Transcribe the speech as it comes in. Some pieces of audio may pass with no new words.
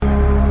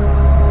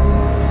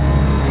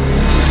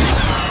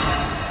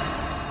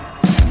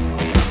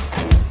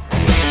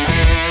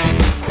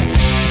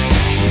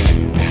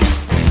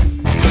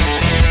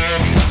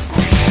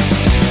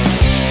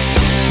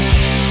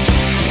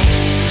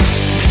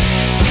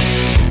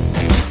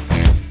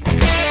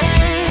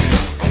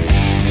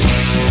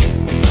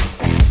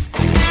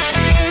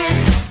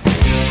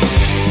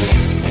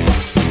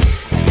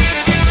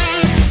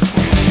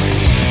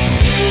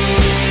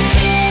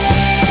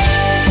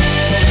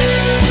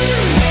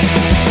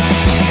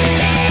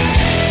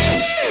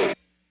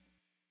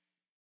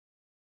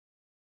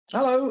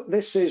Hello,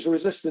 this is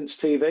Resistance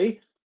TV.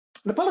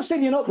 The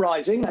Palestinian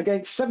uprising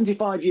against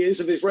 75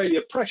 years of Israeli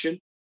oppression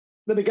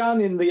that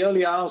began in the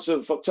early hours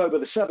of October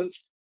the 7th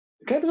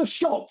came as a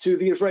shock to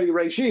the Israeli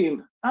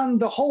regime and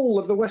the whole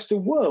of the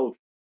Western world.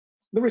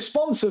 The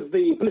response of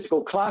the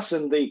political class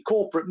and the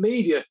corporate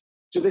media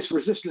to this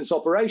resistance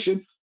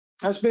operation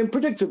has been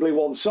predictably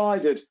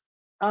one-sided,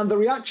 and the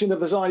reaction of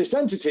the Zionist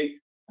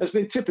entity has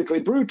been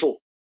typically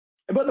brutal.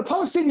 But the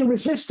Palestinian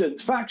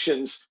resistance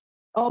factions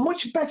are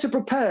much better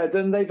prepared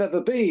than they've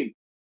ever been,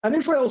 and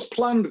Israel's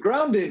planned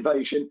ground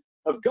invasion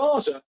of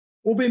Gaza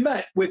will be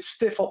met with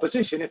stiff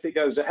opposition if it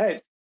goes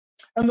ahead.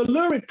 And the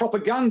lurid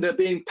propaganda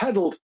being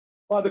peddled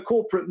by the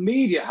corporate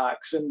media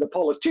hacks and the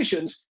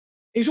politicians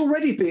is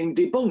already being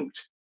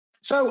debunked.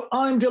 So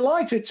I'm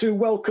delighted to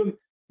welcome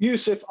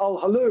Yusuf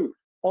Al-Halou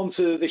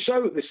onto the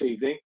show this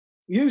evening.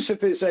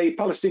 Yusuf is a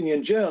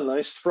Palestinian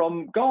journalist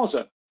from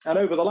Gaza, and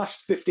over the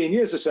last 15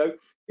 years or so,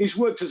 he's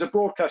worked as a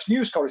broadcast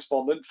news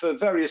correspondent for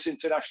various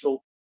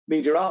international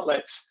media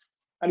outlets.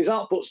 And his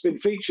output's been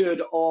featured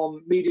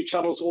on media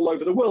channels all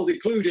over the world,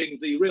 including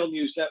the Real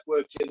News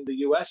Network in the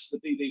US, the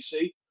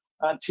BBC,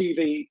 and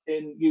TV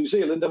in New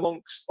Zealand,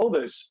 amongst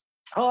others.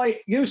 Hi,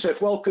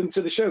 Yusuf, welcome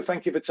to the show.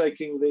 Thank you for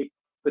taking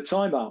the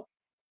time out.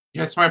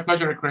 Yeah, it's my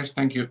pleasure, Chris.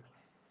 Thank you.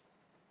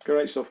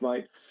 Great stuff,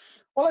 mate.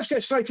 Well, let's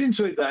get straight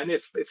into it then,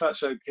 if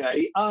that's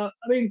okay.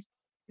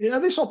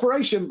 This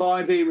operation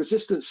by the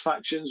resistance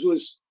factions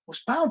was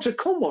bound to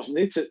come, wasn't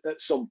it,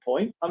 at some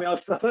point? I mean,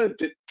 I've heard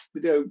it,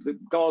 the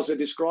Gaza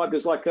described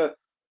as like a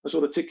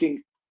sort of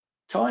ticking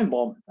time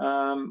bomb,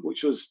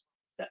 which was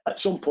at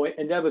some point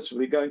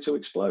inevitably going to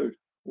explode.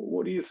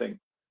 What do you think?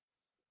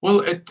 Well,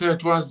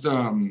 it was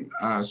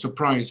a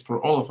surprise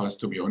for all of us,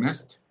 to be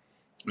honest,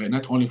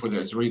 not only for the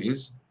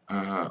Israelis.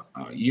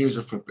 Years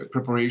of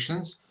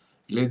preparations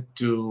led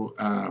to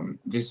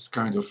this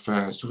kind of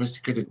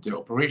sophisticated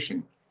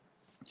operation.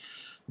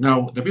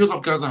 Now, the people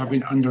of Gaza have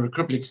been under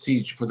crippling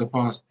siege for the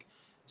past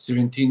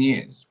 17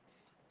 years.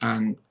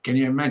 And can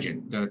you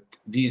imagine that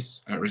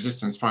these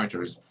resistance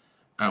fighters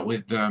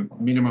with the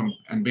minimum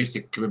and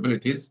basic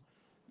capabilities,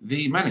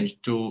 they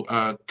managed to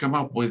come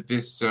up with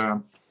this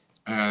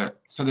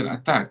sudden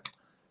attack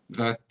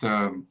that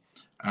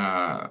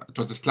it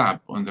was a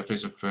slap on the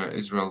face of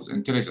Israel's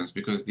intelligence,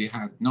 because they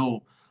had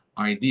no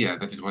idea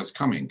that it was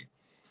coming.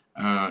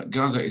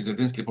 Gaza is a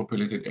densely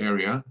populated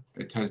area.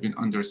 It has been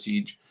under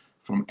siege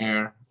from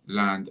air,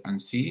 land, and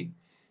sea,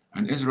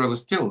 and Israel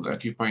is still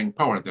occupying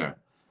power there,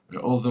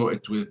 although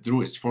it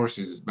withdrew its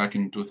forces back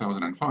in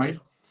 2005,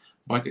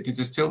 but it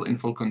is still in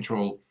full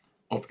control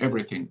of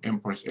everything: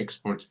 imports,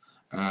 exports,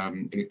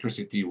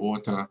 electricity,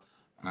 water,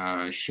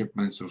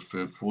 shipments of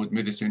food,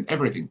 medicine,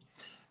 everything.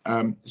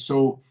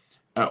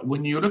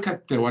 When you look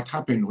at what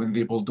happened when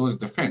they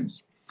bulldozed the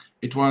fence,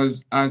 it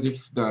was as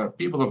if the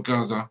people of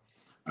Gaza,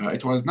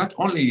 it was not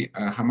only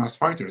Hamas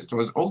fighters, it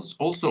was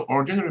also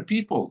ordinary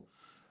people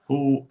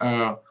who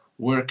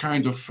were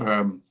kind of,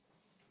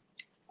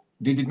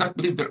 they did not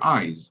believe their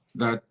eyes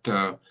that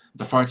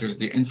the fighters,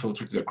 they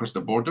infiltrated across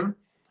the border,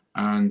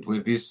 and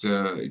with these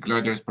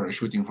gliders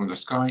parachuting from the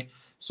sky.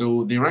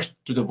 So they rushed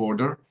to the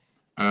border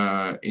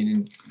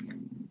in,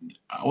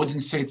 I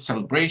wouldn't say it's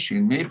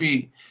celebration,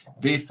 maybe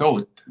they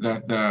thought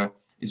that the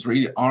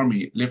Israeli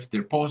army left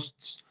their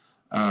posts,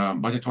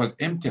 but it was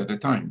empty at the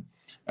time.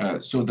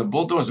 So the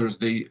bulldozers,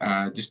 they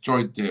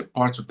destroyed the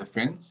parts of the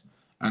fence,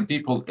 and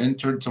people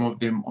entered, some of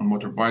them on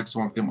motorbikes,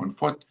 some of them on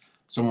foot,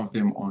 some of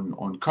them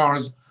on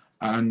cars,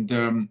 and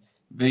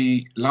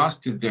they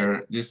lasted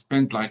there. They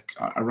spent like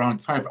around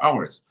 5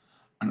 hours,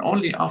 and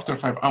only after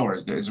 5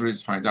 hours the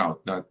Israelis find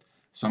out that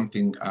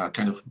something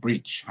kind of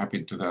breach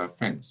happened to the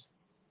fence.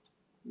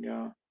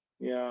 Yeah.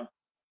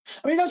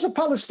 I mean, as a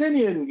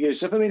Palestinian,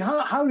 Yusuf, I mean,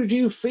 how did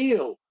you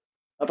feel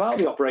about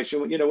the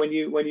operation? You know, when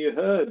you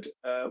heard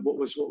what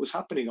was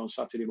happening on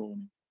Saturday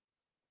morning.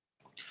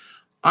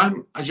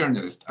 I'm a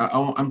journalist.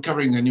 I'm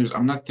covering the news.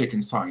 I'm not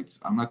taking sides.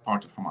 I'm not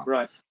part of Hamas.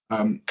 Right.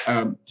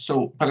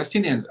 So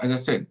Palestinians, as I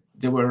said,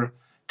 they were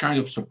kind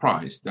of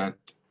surprised that,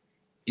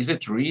 is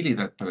it really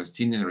that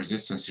Palestinian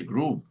resistance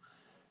group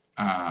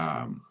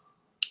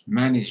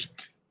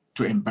managed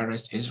to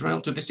embarrass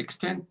Israel to this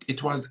extent?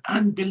 It was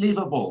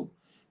unbelievable.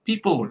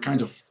 People were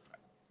kind of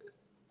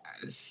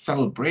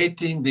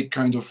celebrating. They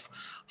kind of,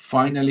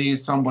 finally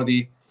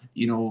somebody,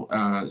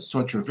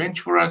 sought revenge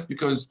for us,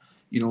 because,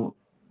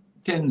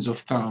 tens of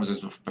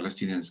thousands of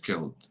Palestinians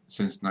killed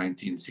since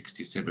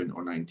 1967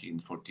 or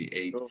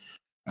 1948. Oh.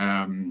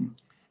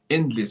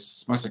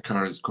 Endless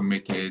massacres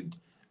committed.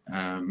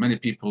 Many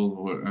people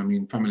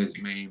families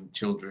maimed,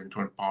 children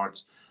torn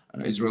apart.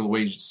 Israel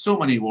waged so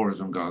many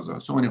wars on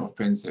Gaza, so many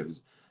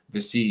offensives, the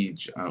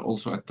siege,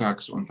 also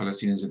attacks on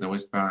Palestinians in the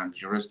West Bank,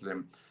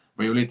 Jerusalem,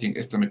 violating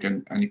Islamic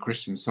and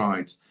Christian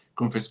sites,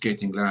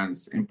 confiscating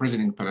lands,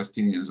 imprisoning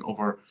Palestinians.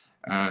 Over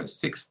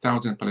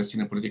 6,000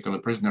 Palestinian political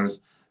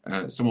prisoners,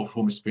 some of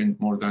whom spent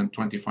more than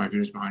 25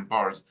 years behind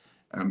bars.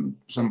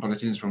 Some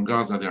Palestinians from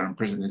Gaza, they are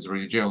imprisoned in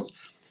Israeli jails.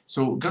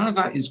 So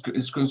Gaza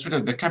is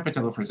considered the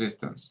capital of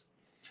resistance.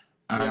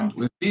 And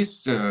with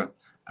this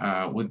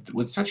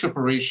with such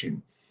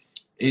operation,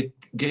 it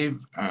gave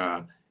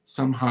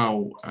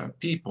somehow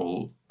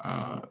people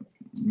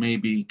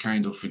maybe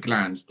kind of a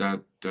glance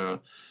that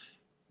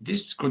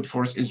this could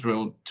force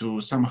Israel to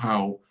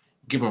somehow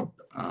give up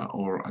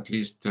or at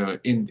least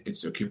end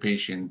its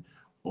occupation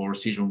or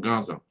siege on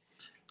Gaza.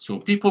 So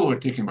people were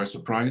taken by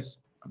surprise,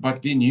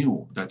 but they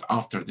knew that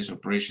after this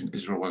operation,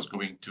 Israel was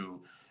going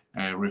to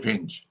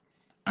revenge.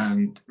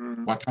 And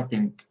what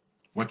happened,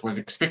 what was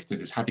expected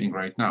is happening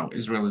right now.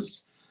 Israel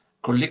is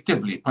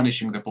collectively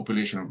punishing the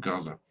population of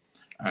Gaza,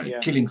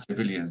 killing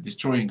civilians,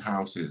 destroying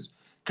houses,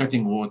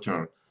 cutting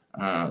water,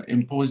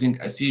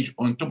 imposing a siege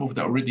on top of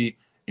the already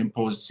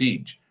imposed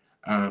siege,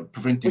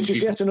 preventing Which is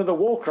people. yet another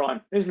war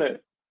crime, isn't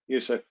it,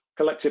 Yusuf?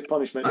 Collective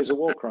punishment is a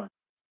war crime.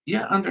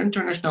 Yeah, under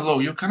international law,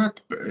 you cannot,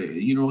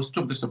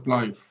 stop the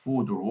supply of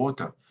food or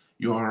water.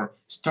 You are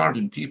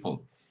starving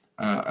people.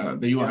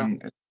 The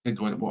UN said,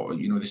 well,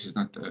 this is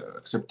not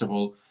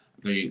acceptable.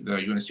 The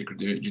UN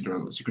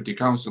Security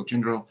Council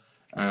General,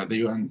 the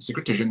UN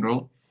Secretary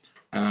General,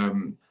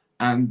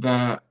 and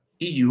the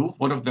EU,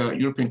 one of the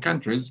European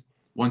countries,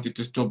 wanted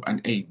to stop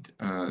and aid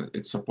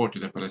its support to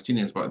the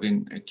Palestinians, but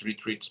then it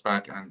retreats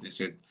back and they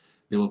said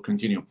they will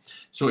continue.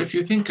 So if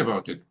you think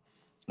about it,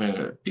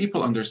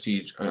 people under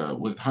siege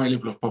with high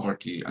level of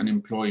poverty,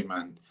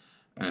 unemployment,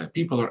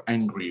 people are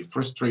angry,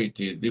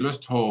 frustrated, they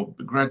lost hope,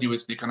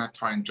 graduates, they cannot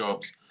find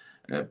jobs.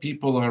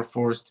 People are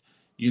forced,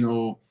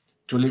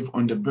 to live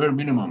on the bare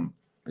minimum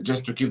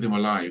just to keep them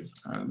alive.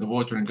 The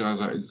water in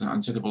Gaza is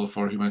unsuitable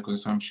for human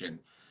consumption.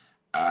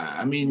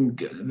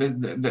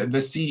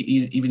 The sea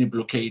is even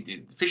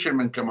blockaded.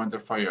 Fishermen come under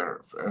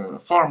fire.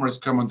 Farmers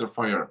come under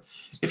fire.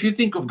 If you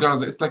think of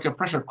Gaza, it's like a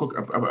pressure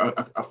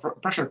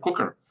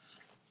cooker.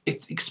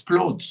 It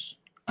explodes.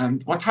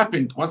 And what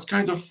happened was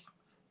kind of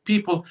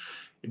people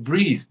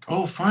breathed.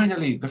 Oh,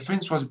 finally, the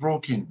fence was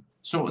broken.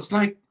 So it's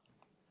like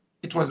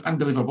it was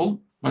unbelievable.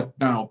 But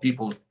now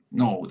people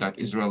know that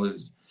Israel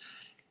has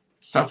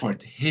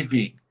suffered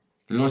heavy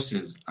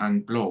losses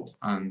and blow.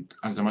 And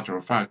as a matter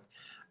of fact,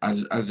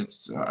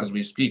 as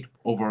we speak,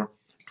 over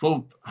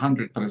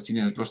 1,200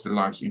 Palestinians lost their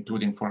lives,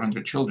 including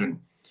 400 children.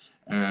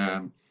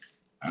 And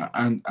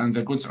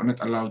the goods are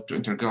not allowed to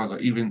enter Gaza.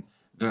 Even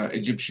the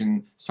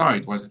Egyptian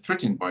side was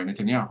threatened by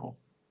Netanyahu.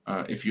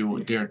 If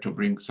you dare to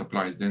bring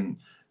supplies, then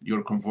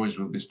your convoys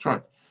will be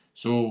struck.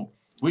 So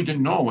we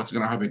don't know what's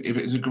going to happen. If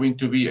is it going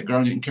to be a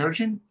ground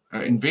incursion,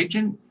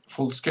 invasion,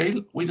 full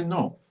scale? We don't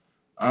know.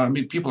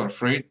 People are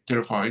afraid,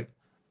 terrified,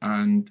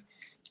 and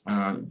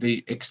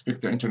they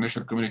expect the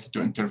international community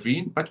to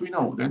intervene. But we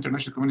know the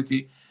international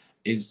community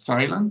is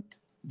silent.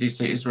 They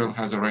say Israel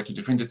has a right to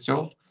defend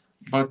itself.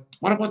 But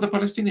what about the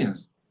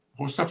Palestinians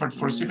who suffered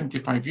for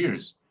 75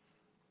 years?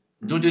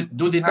 Do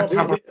they not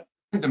have a right to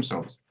defend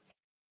themselves?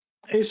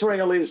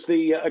 Israel is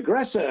the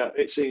aggressor,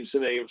 it seems to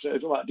me. It's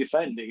about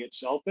defending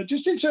itself. But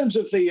just in terms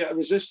of the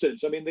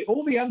resistance,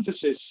 all the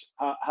emphasis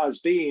has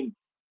been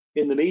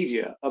in the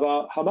media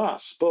about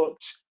Hamas,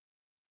 but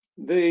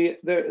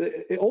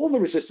all the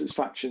resistance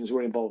factions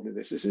were involved in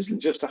this. This isn't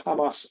just a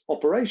Hamas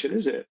operation,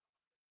 is it?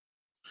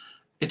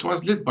 It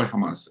was led by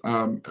Hamas.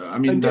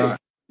 The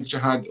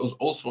Jihad was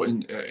also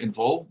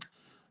involved,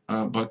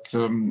 but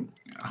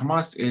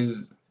Hamas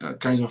is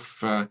kind of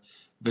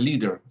the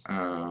leader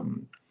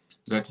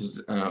that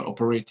is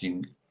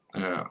operating.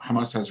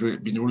 Hamas has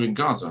been ruling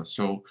Gaza.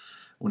 So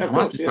when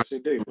Hamas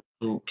decided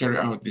to carry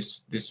out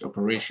this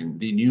operation,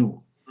 they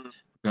knew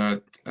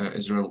that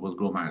Israel will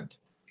go mad.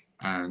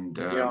 And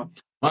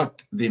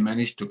but they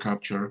managed to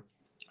capture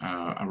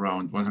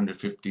around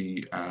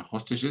 150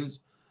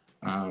 hostages,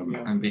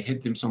 and they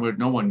hid them somewhere.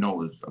 No one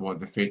knows about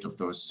the fate of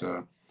those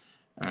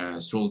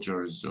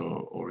soldiers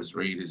or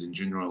Israelis in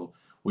general.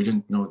 We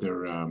don't know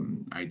their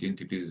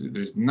identities.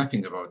 There's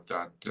nothing about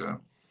that,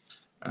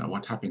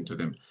 what happened to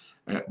them.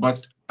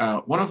 But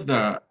one of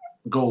the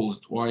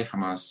goals why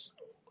Hamas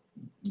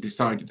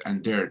decided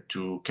and dared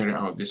to carry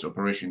out this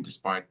operation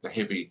despite the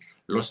heavy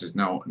losses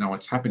now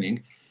it's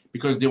happening,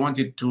 because they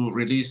wanted to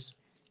release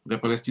the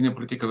Palestinian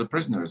political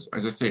prisoners.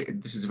 As I say,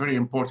 this is a very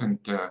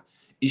important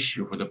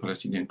issue for the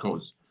Palestinian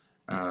cause.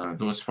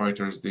 Those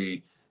fighters,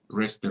 they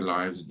risked their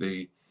lives,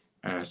 they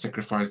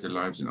sacrificed their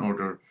lives in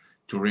order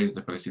to raise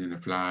the Palestinian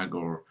flag,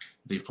 or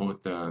they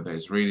fought the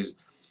Israelis.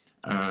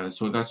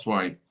 So that's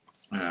why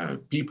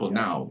people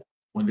now,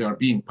 when they are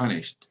being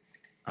punished,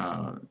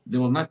 they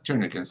will not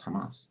turn against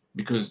Hamas.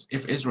 Because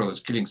if Israel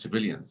is killing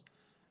civilians,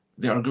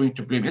 they are going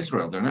to blame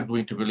Israel. They're not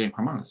going to blame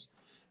Hamas.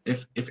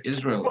 If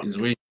Israel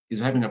is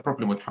having a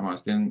problem with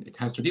Hamas, then it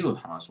has to deal with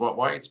Hamas.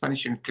 Why it's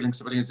punishing killing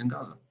civilians in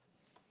Gaza?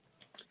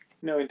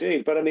 No,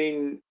 indeed. But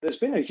there's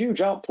been a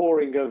huge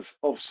outpouring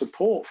of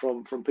support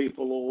from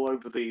people all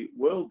over the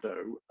world,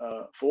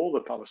 though, for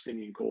the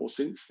Palestinian cause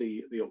since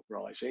the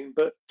uprising.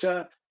 But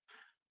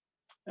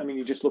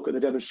you just look at the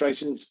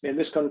demonstrations in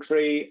this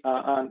country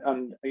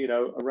and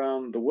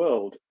around the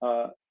world.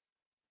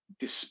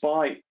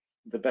 Despite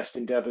the best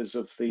endeavours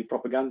of the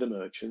propaganda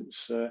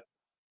merchants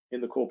in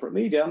the corporate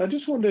media. And I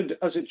just wondered,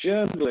 as a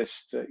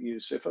journalist,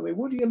 Yusuf,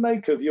 what do you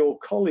make of your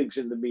colleagues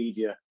in the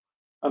media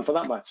and for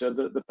that matter,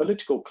 the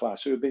political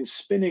class, who have been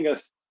spinning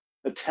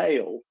a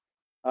tale,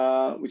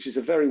 which is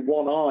a very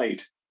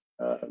one-eyed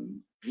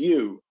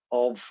view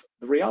of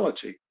the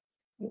reality.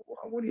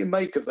 What do you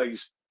make of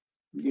these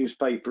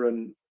newspaper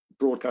and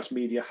broadcast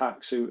media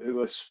hacks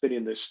who are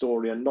spinning this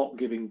story and not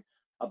giving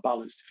a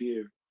balanced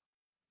view?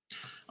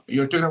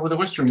 You're talking about the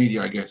Western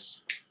media, I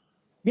guess.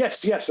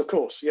 Yes, of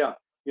course. Yeah.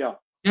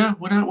 Yeah,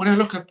 when I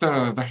look at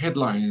the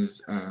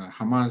headlines,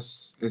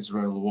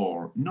 Hamas-Israel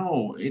war,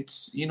 no,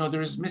 it's,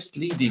 there is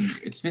misleading.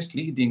 It's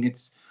misleading.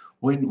 It's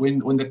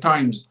when the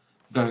Times,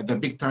 the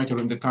big title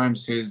in the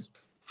Times says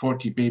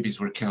 40 babies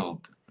were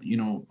killed.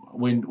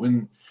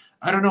 When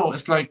I don't know,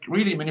 it's like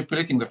really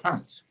manipulating the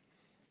facts.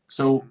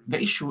 So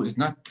the issue is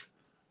not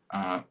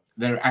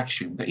their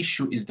action. The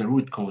issue is the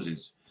root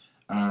causes.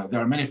 There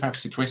are many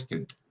facts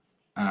twisted,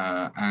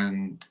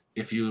 and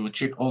if you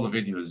check all the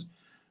videos,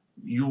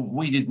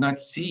 we did not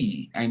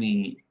see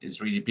any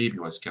Israeli baby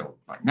was killed.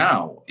 But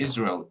now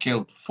Israel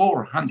killed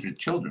 400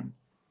 children.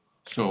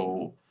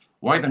 So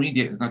why the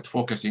media is not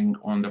focusing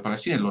on the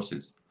Palestinian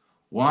losses?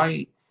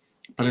 Why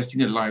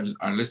Palestinian lives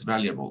are less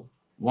valuable?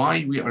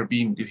 Why we are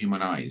being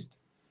dehumanized?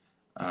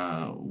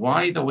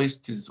 Why the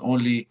West is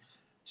only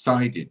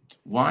sided?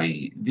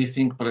 Why they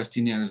think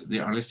Palestinians, they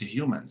are less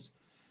humans?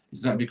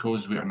 Is that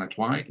because we are not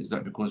white? Is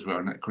that because we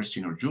are not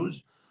Christian or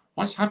Jews?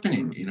 What's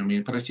happening?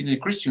 Palestinian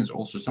Christians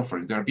also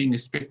suffering. They are being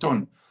spit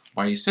on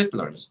by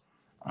settlers.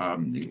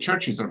 The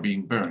churches are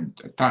being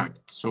burned,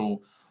 attacked.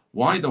 So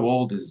why the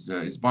world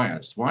is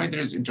biased? Why there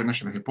is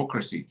international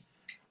hypocrisy?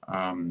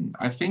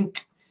 I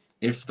think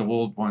if the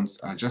world wants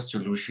a just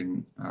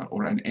solution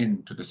or an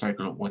end to the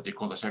cycle of what they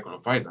call the cycle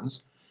of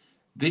violence,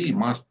 they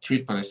must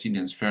treat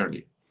Palestinians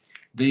fairly.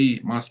 They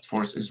must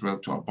force Israel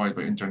to abide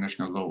by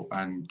international law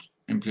and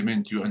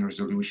implement UN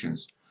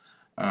resolutions.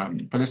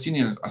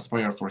 Palestinians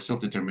aspire for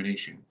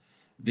self-determination.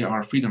 They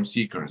are freedom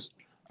seekers.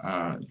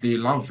 They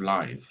love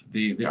life.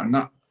 They are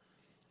not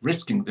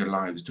risking their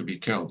lives to be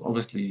killed.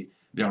 Obviously,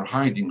 they are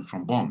hiding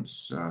from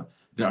bombs.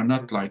 They are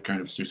not like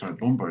kind of suicide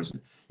bombers.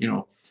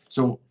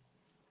 So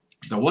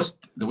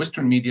the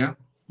Western media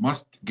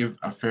must give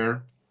a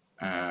fair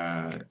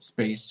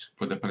space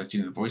for the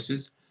Palestinian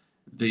voices.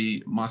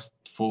 They must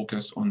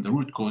focus on the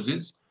root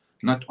causes,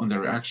 not on the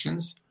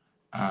reactions.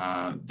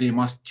 They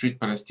must treat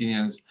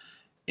Palestinians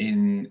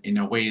in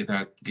a way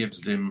that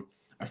gives them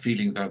a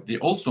feeling that they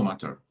also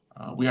matter.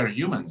 We are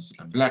humans.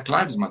 Black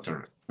lives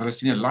matter.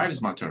 Palestinian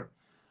lives matter.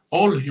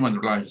 All human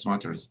lives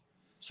matters.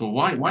 So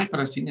why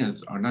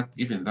Palestinians are not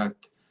given that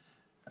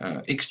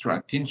extra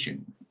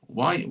attention?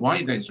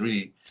 Why the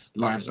Israeli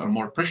lives are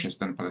more precious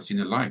than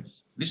Palestinian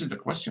lives? This is the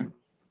question.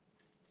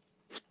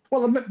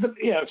 Well,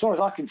 as far as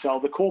I can tell,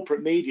 the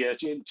corporate media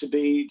seem to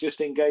be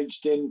just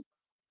engaged in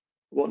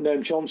what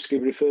Noam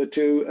Chomsky referred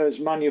to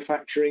as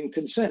manufacturing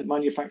consent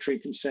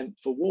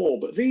for war.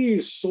 But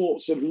these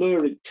sorts of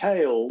lurid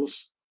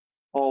tales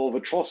of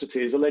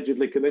atrocities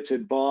allegedly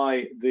committed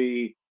by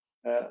the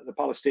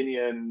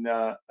Palestinian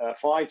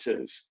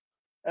fighters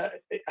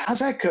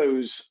has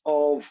echoes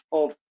of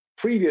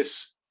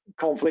previous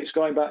conflicts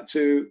going back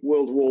to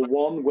World War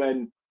I,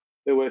 when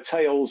there were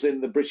tales in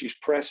the British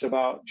press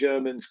about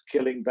Germans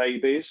killing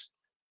babies.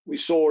 We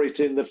saw it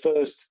in the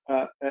first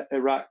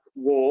Iraq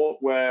war,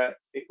 where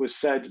it was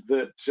said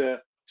that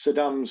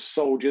Saddam's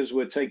soldiers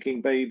were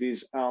taking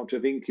babies out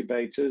of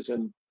incubators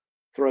and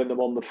throwing them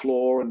on the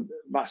floor and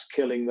mass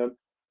killing them.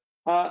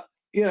 And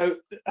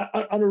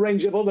a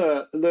range of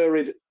other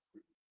lurid,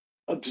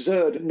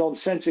 absurd,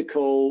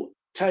 nonsensical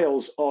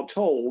tales are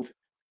told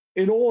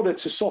in order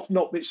to soften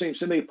up, it seems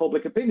to me,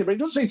 public opinion. But it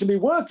doesn't seem to be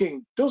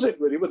working, does it,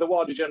 really, with the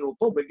wider general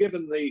public,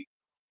 given the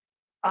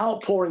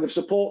outpouring of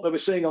support that we're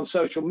seeing on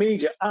social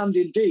media and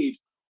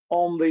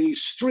on the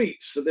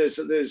streets. So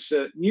there's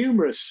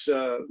numerous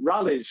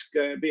rallies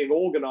being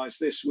organised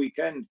this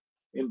weekend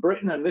in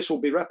Britain, and this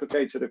will be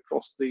replicated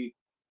across the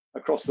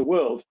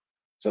world.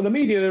 So the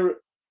media,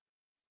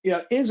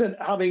 isn't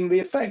having the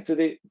effect that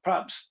it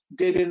perhaps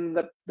did in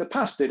the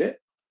past. Did it?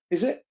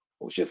 Is it?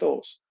 What's your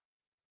thoughts?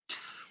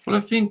 Well, I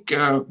think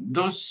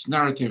those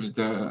narratives,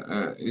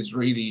 the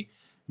Israeli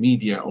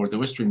media or the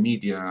Western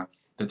media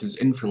that is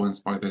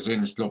influenced by the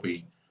Zionist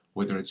lobby,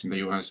 whether it's in the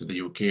US or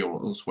the UK or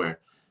elsewhere,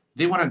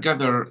 they want to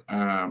gather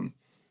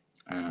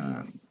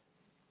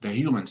the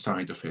human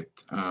side of it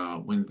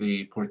when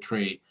they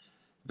portray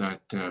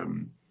that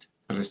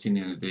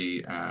Palestinians,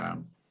 the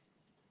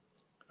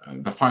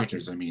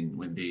fighters,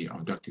 when they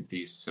abducted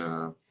these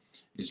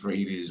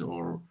Israelis,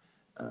 or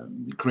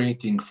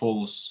creating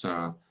false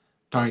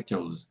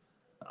titles.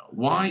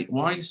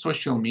 Why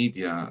social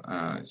media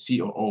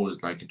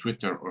COOs like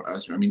Twitter or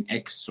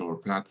X or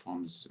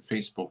platforms,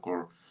 Facebook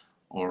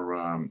or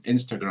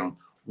Instagram,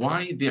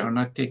 why they are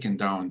not taking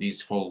down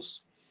these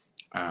false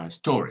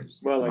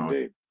stories? Well,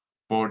 indeed.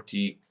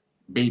 40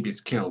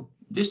 babies killed.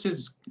 This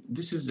is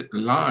a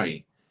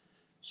lie.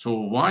 So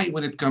why,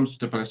 when it comes to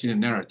the Palestinian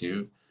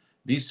narrative,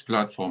 these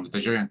platforms, the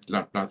giant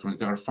platforms,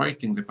 they are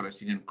fighting the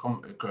Palestinian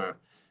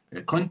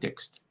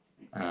context,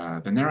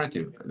 the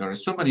narrative. There are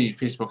so many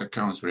Facebook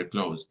accounts were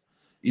closed.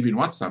 Even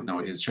WhatsApp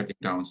nowadays is shutting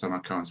down some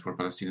accounts for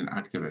Palestinian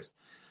activists.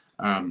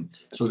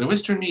 So the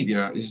Western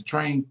media is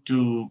trying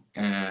to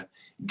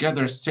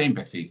gather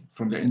sympathy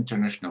from the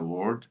international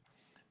world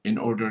in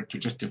order to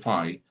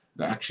justify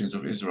the actions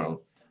of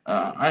Israel.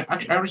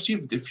 I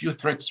received a few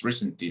threats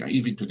recently,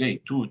 even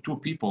today. Two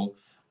people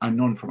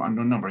unknown from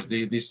unknown numbers.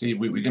 They say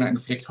we're going to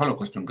inflict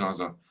Holocaust on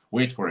Gaza.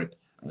 Wait for it.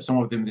 Some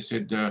of them they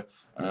said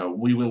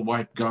we will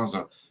wipe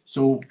Gaza.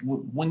 So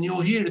when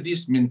you hear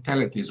these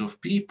mentalities of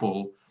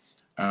people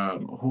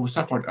who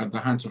suffered at the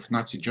hands of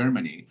Nazi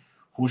Germany,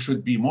 who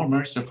should be more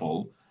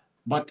merciful,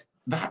 but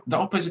the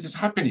opposite is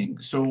happening.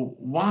 So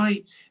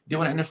why they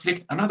want to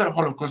inflict another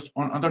Holocaust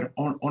on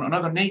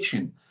another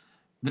nation?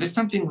 There is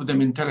something with the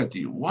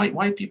mentality.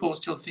 Why people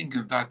still think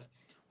in that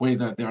way,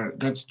 that they are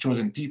God's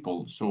chosen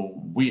people? So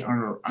we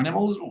are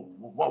animals.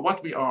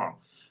 What we are?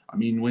 I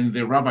mean, when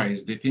the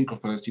rabbis they think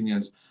of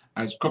Palestinians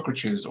as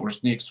cockroaches or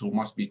snakes who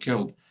must be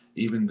killed,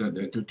 even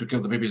to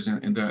kill the babies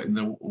in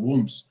the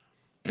wombs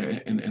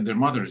in their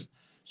mothers.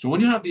 So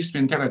when you have these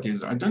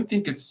mentalities, I don't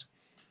think it's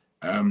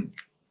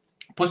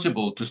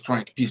possible to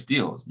strike peace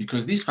deals,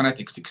 because these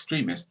fanatics,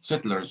 extremists,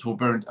 settlers who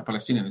burned a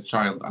Palestinian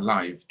child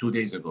alive 2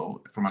 days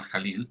ago from Al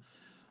Khalil,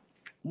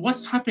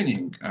 what's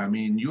happening? I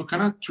mean, you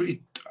cannot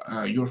treat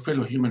your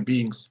fellow human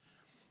beings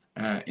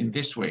in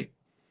this way.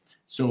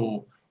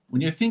 So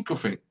when you think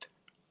of it,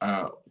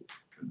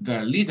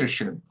 the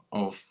leadership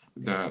of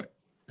the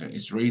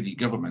Israeli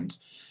government,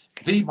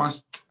 they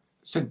must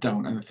sit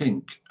down and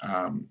think,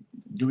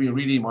 do we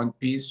really want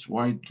peace?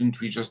 Why don't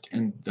we just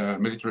end the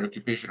military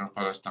occupation of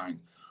Palestine?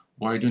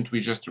 Why don't we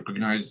just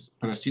recognize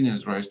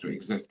Palestinians' rights to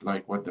exist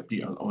like what the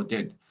PLO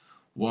did?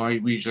 Why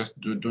we just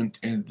don't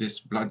end this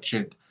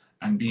bloodshed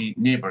and be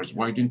neighbors?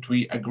 Why don't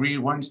we agree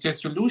one-state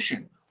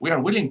solution? We are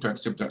willing to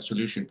accept that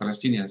solution,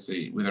 Palestinians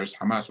say, whether it's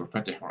Hamas or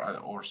Fatah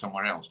or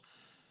somewhere else.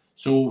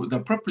 So the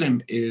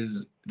problem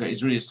is the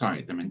Israeli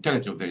side, the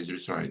mentality of the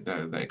Israeli side,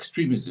 the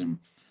extremism,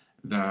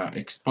 the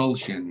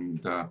expulsion,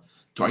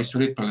 to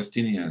isolate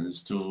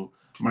Palestinians, to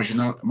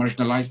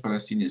marginalize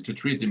Palestinians, to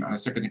treat them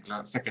as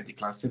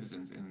second-class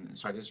citizens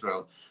inside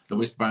Israel. The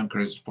West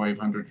Bankers,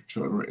 500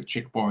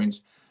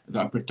 checkpoints, the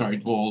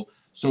apartheid wall.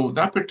 So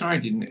the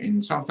apartheid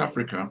in South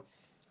Africa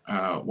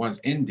was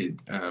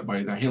ended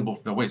by the help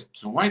of the West.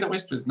 So why the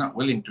West was not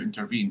willing to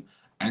intervene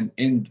and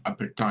end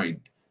apartheid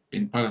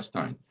in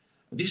Palestine?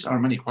 These are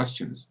many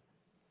questions.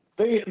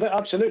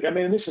 Absolutely. I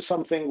mean, this is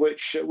something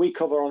which we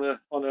cover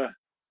on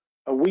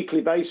a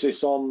weekly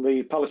basis on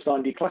the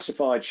Palestine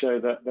Declassified show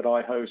that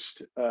I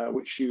host,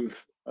 which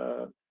you've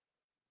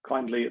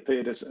kindly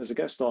appeared as a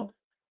guest on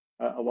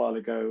a while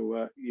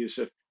ago,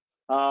 Yusuf.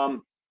 I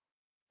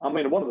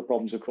mean, one of the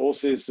problems, of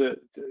course, is that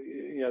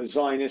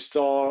Zionists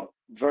are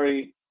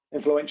very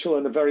influential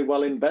and are very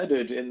well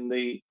embedded in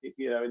the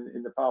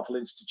in the powerful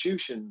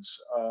institutions,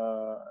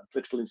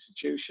 political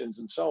institutions,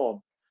 and so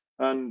on.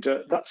 And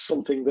that's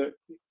something that,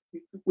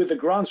 with the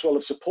groundswell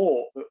of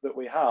support that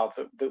we have,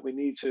 that we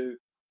need to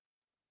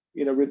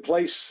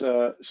replace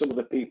some of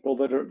the people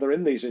that are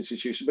in these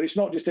institutions. But it's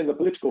not just in the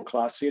political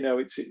class.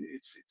 It's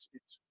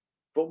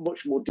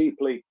much more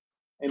deeply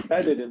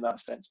embedded in that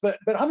sense. But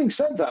having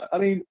said that, I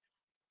mean,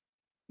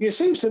 it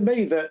seems to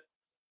me that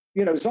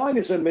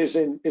Zionism is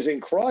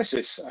in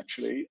crisis,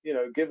 actually.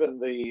 Given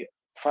the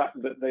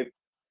fact that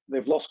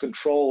they've lost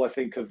control, I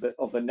think, of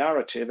the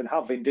narrative, and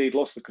have indeed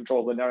lost the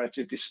control of the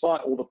narrative,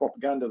 despite all the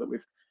propaganda that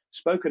we've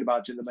spoken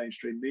about in the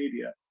mainstream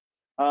media.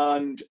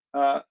 And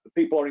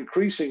people are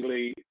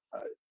increasingly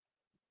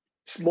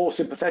more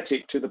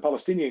sympathetic to the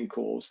Palestinian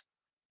cause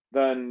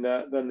than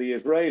the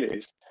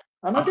Israelis.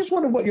 And I just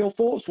wondered what your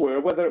thoughts were,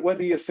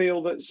 whether you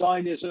feel that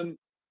Zionism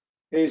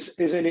is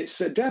in its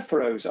death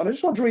throes. And I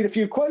just want to read a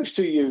few quotes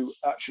to you,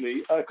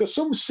 actually, because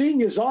some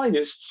senior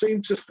Zionists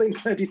seem to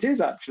think that it is,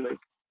 actually.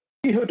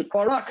 Ehud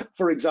Barak,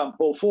 for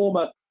example,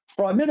 former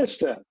prime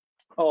minister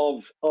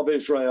of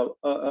Israel,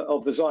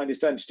 of the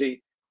Zionist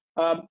entity,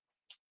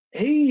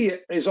 he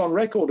is on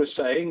record as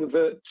saying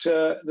that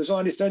the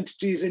Zionist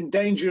entity is in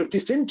danger of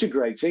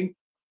disintegrating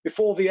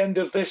before the end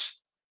of this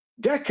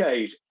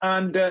decade.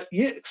 And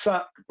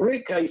Yitzhak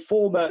Brik, a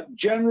former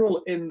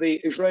general in the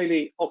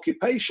Israeli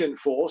occupation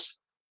force,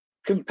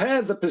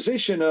 compared the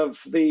position of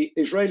the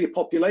Israeli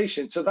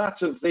population to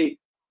that of the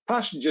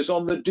passengers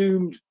on the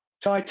doomed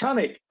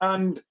Titanic.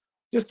 And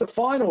just a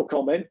final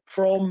comment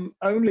from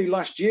only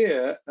last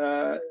year,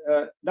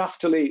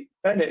 Naftali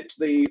Bennett,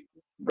 the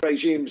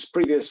regime's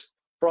previous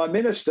prime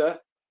minister,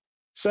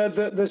 said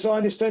that the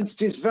Zionist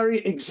entity's very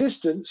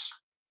existence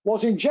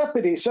was in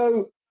jeopardy.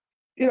 So,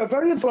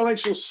 very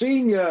influential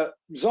senior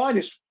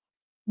Zionists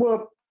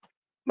were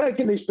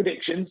making these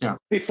predictions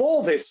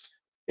before this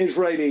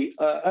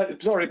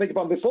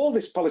before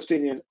this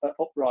Palestinian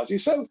uprising.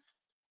 So,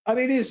 I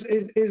mean,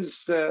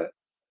 is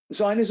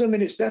Zionism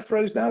in its death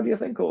throes now, do you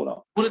think, or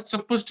not? Well, it's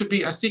supposed to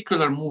be a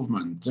secular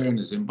movement,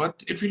 Zionism,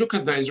 but if you look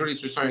at the Israeli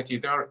society,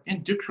 they are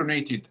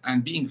indoctrinated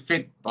and being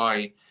fed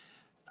by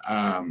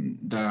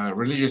the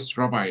religious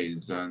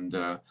rabbis. And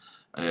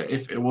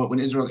when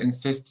Israel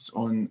insists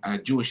on a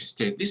Jewish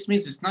state, this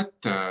means it's not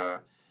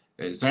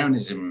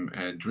Zionism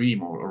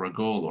dream or a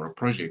goal or a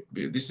project.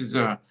 This is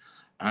a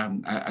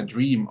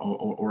dream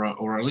or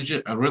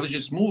a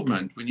religious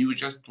movement when you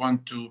just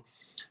want to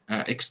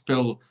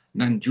expel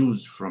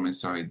non-Jews from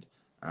inside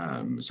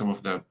some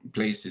of the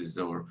places.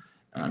 Or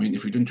I mean,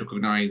 if you don't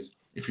recognize,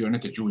 if you're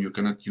not a Jew, you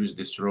cannot use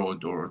this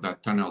road or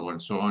that tunnel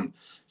and so on.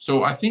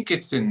 So I think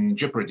it's in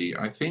jeopardy.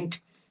 I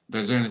think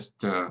the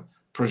Zionist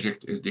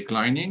project is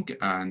declining,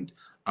 and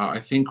I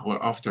think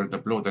after the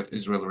blow that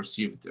Israel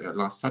received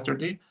last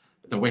Saturday,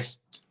 the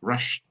West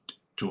rushed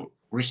to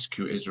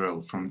rescue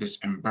Israel from this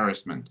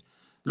embarrassment.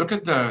 Look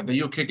at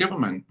the UK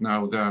government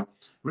now. The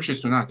Rishi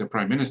Sunak, the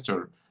Prime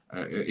Minister,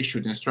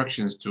 issued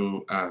instructions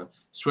to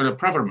Suella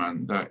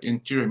Braverman, the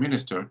Interior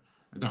Minister,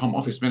 the Home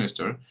Office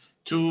Minister,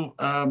 to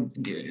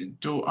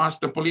ask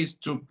the police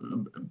to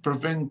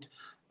prevent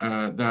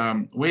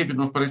the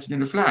waving of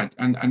Palestinian flag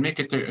and make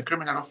it a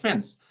criminal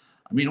offense.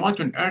 I mean, what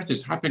on earth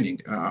is happening?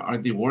 Are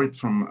they worried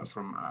from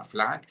a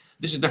flag?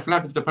 This is the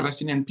flag of the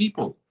Palestinian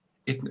people.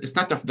 It's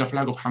not the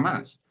flag of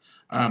Hamas.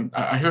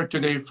 I heard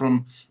today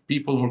from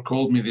people who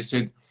called me, they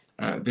said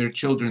their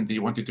children, they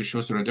wanted to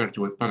show solidarity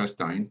with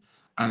Palestine,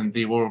 and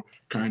they wore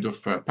kind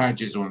of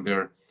badges on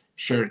their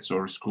shirts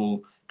or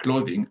school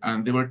clothing,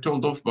 and they were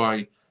told off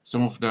by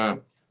some of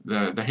the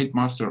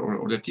headmaster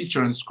or the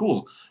teacher in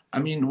school. I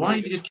mean, why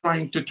are they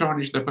trying to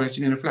tarnish the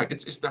Palestinian flag?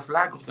 It's the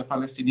flag of the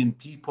Palestinian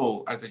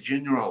people as a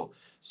general.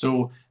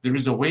 So there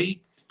is a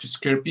way to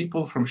scare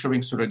people from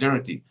showing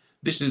solidarity.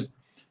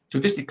 To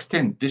this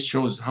extent, this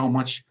shows how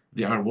much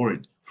they are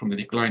worried from the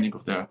declining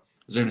of the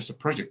Zionist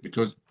project,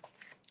 because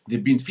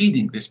they've been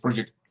feeding this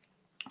project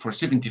for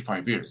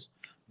 75 years.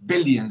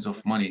 Billions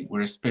of money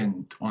were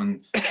spent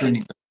on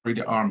training the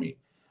Israeli army.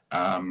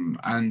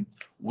 And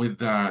with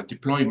the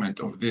deployment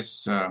of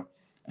this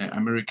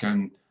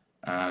American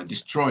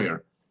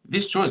destroyer,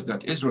 this shows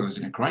that Israel is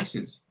in a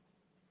crisis.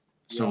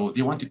 So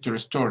they wanted to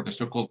restore the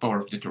so-called power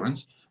of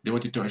deterrence. They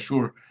wanted to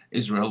assure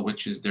Israel,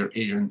 which is their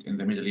agent in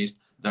the Middle East,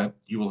 that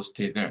you will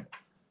stay there.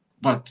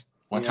 But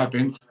what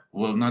happened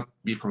will not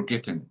be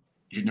forgotten.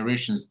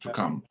 Generations to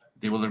come,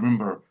 they will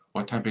remember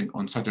what happened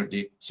on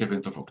Saturday,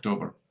 7th of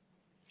October.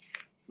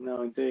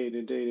 No,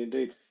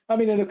 indeed. I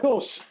mean, and of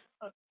course,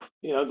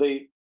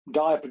 the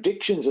dire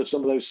predictions of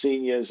some of those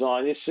senior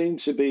Zionists seem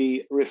to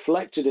be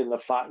reflected in the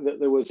fact that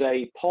there was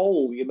a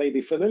poll, you may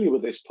be familiar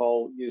with this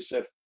poll,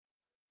 Yusuf,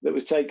 that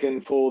was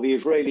taken for the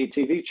Israeli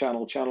TV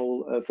channel,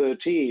 Channel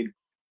 13.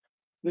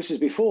 This is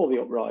before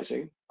the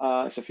uprising.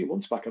 It's a few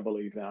months back, I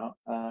believe now,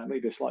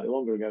 maybe slightly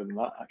longer ago than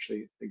that,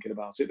 actually, thinking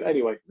about it. But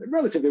anyway,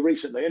 relatively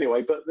recently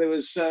anyway, but there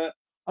was, I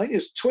think it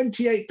was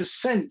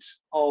 28%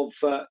 of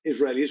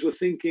Israelis were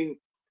thinking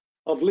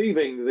of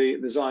leaving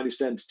the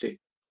Zionist entity.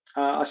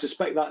 I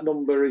suspect that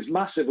number is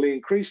massively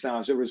increased now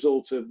as a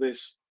result of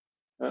this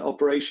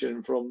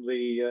operation from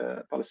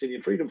the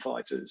Palestinian freedom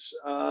fighters.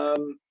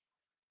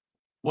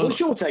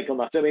 What's your take on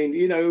that? I mean,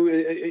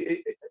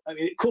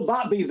 could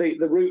that be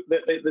the route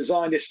that the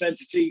Zionist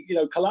entity,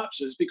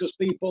 collapses because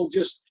people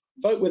just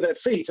vote with their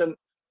feet and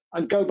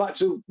go back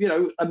to,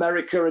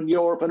 America and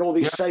Europe and all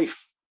these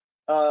safe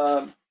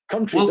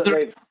countries that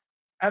they've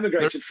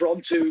emigrated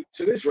from to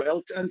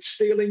Israel and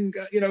stealing,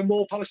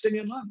 more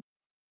Palestinian land?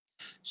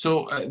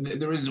 So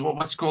there is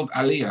what's called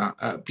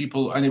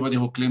Aliyah. Anybody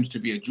who claims to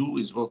be a Jew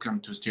is welcome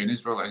to stay in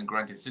Israel and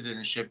granted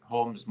citizenship,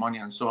 homes, money,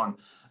 and so on.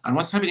 And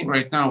what's happening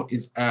right now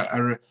is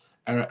a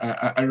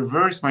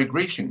reverse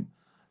migration.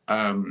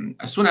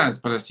 As soon as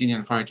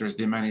Palestinian fighters,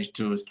 they managed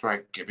to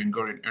strike Ben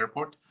Gurion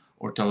Airport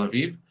or Tel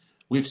Aviv,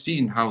 we've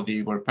seen how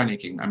they were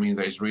panicking. I mean,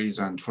 the Israelis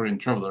and foreign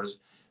travelers,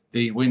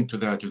 they went to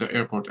the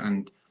airport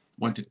and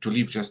wanted to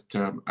leave just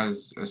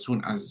as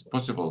soon as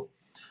possible.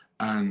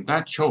 And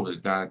that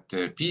shows that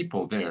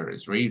people there,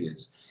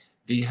 Israelis,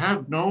 they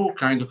have no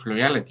kind of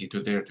loyalty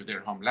to their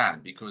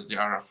homeland because they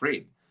are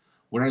afraid.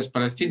 Whereas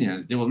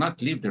Palestinians, they will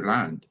not leave their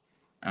land,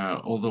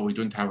 although we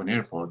don't have an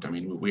airport. I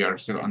mean, we are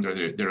still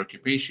under their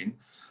occupation.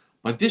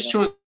 But this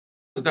shows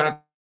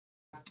that...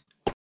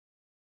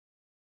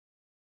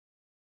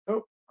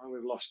 Oh,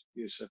 we've lost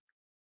Yusuf.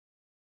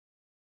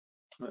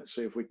 Let's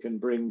see if we can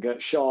bring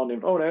Sean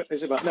in. Oh, no,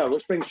 is it back? No,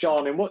 let's bring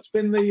Sean in. What's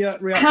been the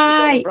reaction?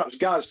 Hi. Perhaps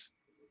Gaz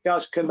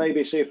can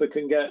maybe see if we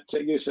can get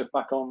Yusuf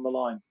back on the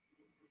line.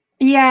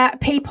 Yeah,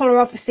 people are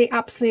obviously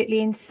absolutely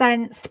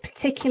incensed,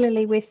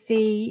 particularly with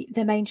the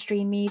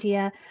mainstream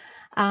media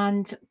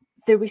and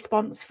the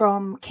response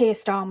from Keir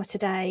Starmer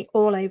today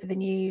all over the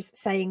news,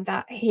 saying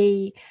that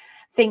he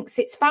thinks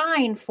it's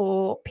fine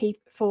for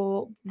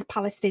the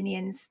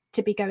Palestinians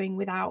to be going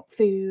without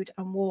food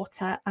and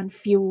water and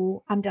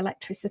fuel and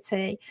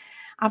electricity.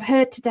 I've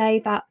heard today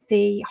that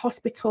the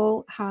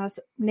hospital has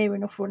near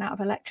enough run out of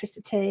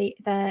electricity.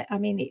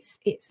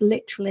 It's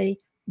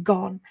literally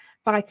gone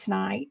by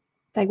tonight.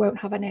 They won't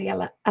have any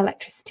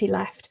electricity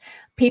left.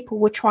 People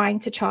were trying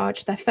to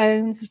charge their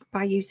phones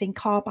by using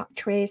car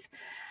batteries.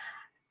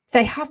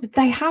 They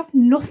have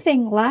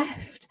nothing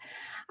left.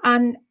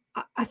 And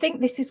I think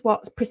this is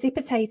what's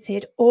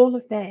precipitated all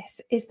of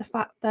this, is the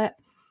fact that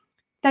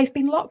they've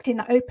been locked in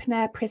the open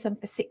air prison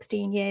for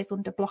 16 years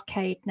under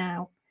blockade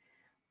now.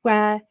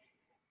 where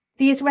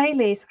the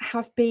Israelis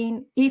have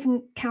been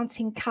even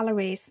counting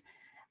calories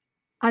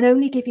and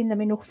only giving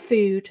them enough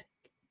food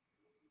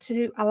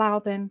to allow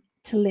them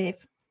to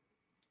live.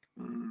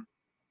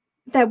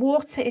 Their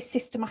water is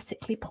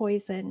systematically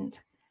poisoned.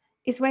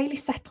 Israeli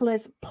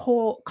settlers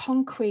pour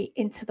concrete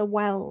into the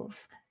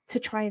wells to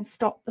try and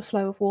stop the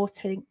flow of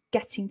water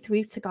getting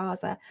through to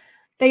Gaza.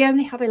 They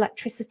only have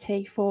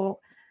electricity for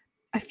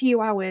a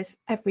few hours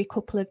every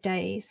couple of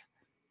days.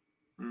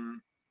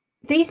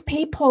 These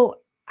people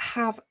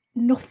have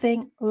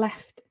nothing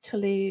left to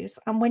lose.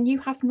 And when you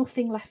have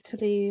nothing left to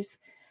lose,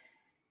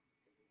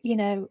 you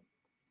know,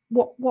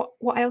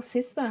 what else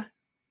is there?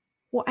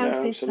 What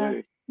else is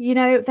there? You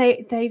know,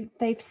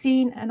 they've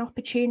seen an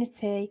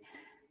opportunity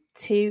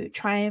to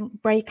try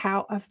and break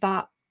out of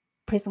that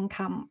prison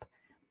camp.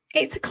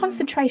 It's a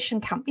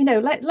concentration camp. You know,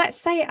 let's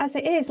say it as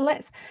it is.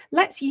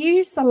 Let's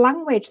use the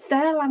language,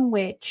 their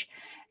language.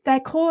 They're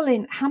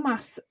calling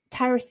Hamas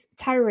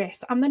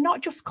terrorists, and they're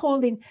not just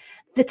calling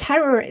the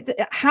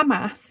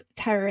Hamas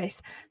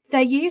terrorists.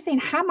 They're using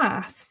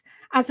Hamas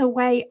as a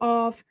way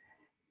of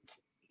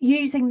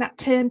using that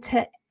term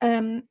to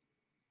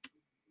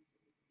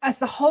as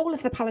the whole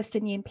of the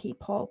Palestinian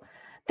people.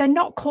 They're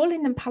not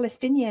calling them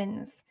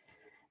Palestinians.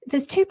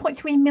 There's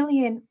 2.3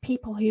 million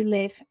people who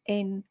live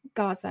in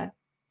Gaza.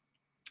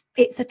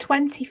 It's a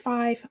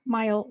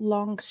 25-mile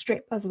long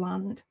strip of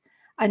land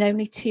and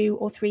only 2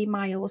 or 3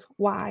 miles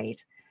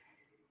wide.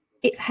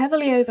 It's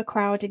heavily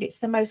overcrowded. It's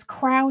the most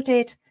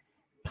crowded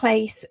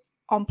place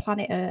on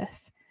planet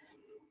Earth.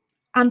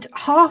 And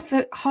half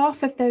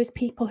of those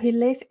people who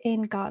live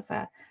in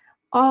Gaza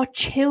are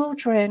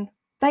children.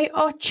 They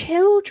are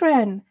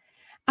children.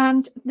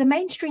 And the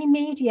mainstream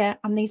media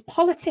and these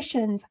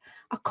politicians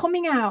are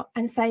coming out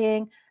and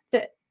saying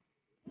that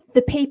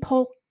the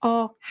people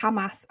are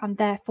Hamas and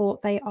therefore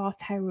they are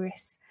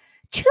terrorists.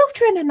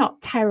 Children are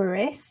not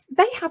terrorists.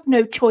 They have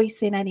no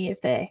choice in any of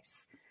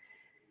this.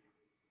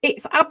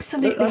 It's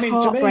absolutely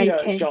heartbreaking.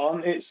 To me,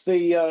 Sean, it's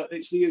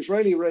the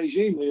Israeli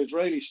regime, the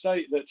Israeli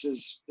state that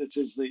is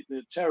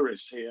the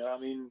terrorists here. I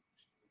mean,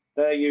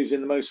 they're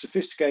using the most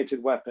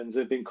sophisticated weapons.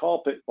 They've been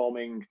carpet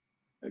bombing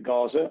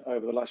Gaza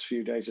over the last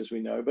few days, as we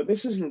know. But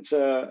this isn't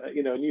a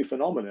new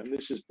phenomenon.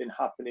 This has been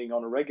happening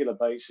on a regular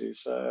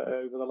basis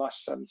over the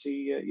last 70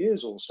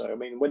 years or so. I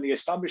mean, when the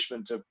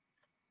establishment of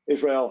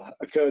Israel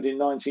occurred in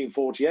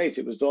 1948,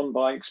 it was done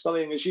by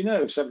expelling, as you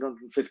know,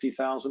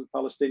 750,000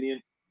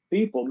 Palestinian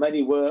people.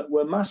 Many were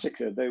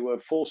massacred. They were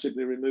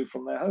forcibly removed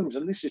from their homes.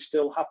 And this is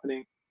still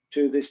happening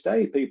to this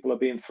day. People are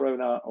being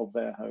thrown out of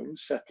their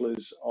homes.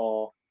 Settlers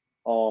are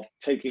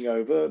taking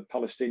over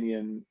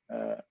Palestinian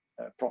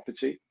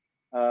property.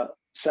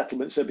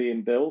 Settlements are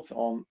being built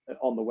on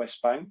the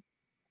West Bank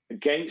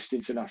against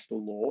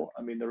international law.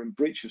 I mean, they're in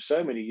breach of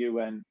so many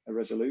UN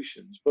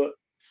resolutions, but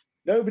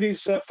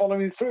nobody's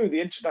following through.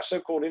 The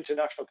so-called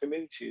international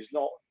community is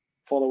not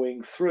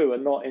following through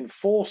and not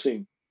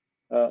enforcing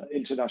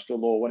international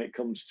law when it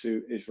comes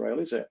to Israel,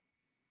 is it?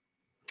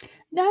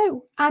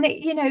 No, and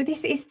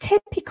this is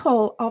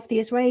typical of the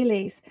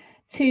Israelis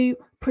to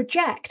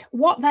project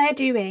what they're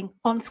doing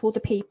onto other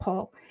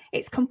people.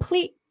 It's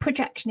complete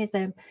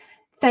projectionism.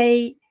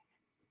 They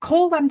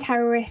call them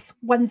terrorists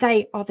when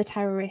they are the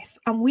terrorists,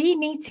 and we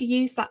need to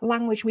use that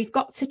language. We've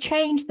got to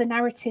change the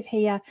narrative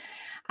here.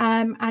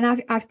 And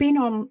I've been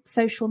on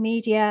social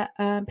media,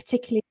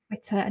 particularly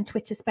Twitter and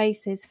Twitter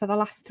Spaces, for the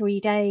last 3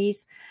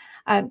 days,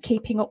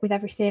 keeping up with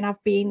everything. I've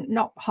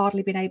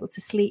hardly been able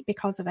to sleep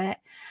because of it.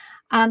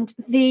 And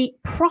the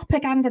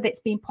propaganda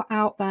that's been put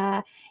out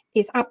there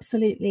is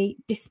absolutely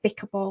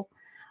despicable.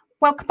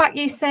 Welcome back,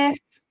 Yusuf.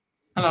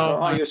 Hello.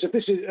 Hi, Yusuf.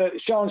 This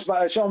is Sean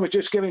was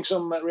just giving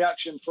some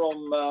reaction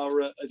from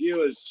our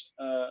viewers,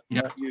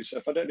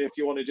 Yusuf. I don't know if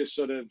you want to just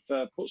sort of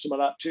put some of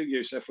that to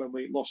Yusuf when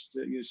we lost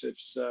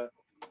Yusuf's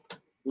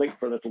link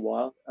for a little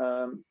while,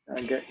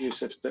 and get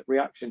Yusuf's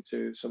reaction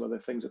to some of the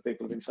things that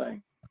people have been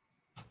saying.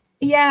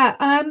 Yeah,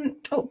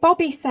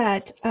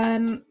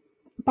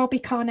 Bobby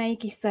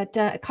Carnegie said,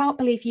 I can't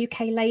believe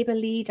UK Labour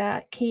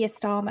leader Keir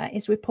Starmer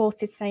is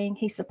reported saying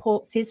he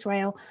supports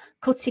Israel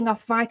cutting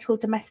off vital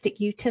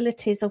domestic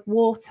utilities of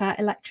water,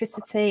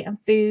 electricity and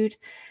food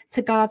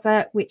to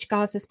Gaza, which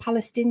Gaza's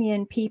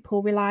Palestinian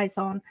people relies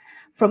on,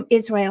 from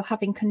Israel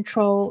having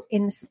control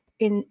in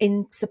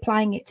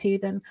supplying it to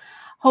them.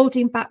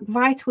 Holding back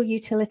vital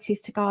utilities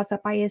to Gaza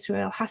by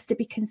Israel has to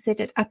be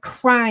considered a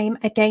crime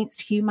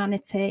against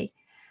humanity.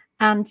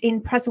 And in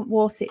present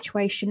war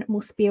situation, it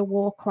must be a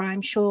war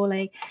crime,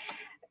 surely.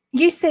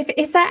 Yusuf,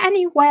 is there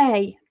any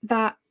way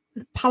that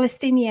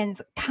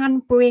Palestinians can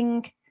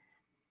bring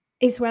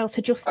Israel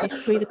to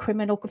justice through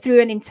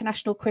an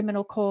international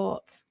criminal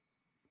court?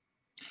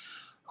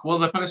 Well,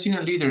 the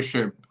Palestinian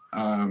leadership,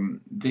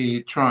 they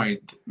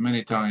tried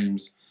many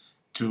times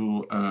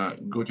to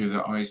go to the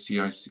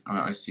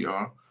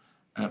ICR,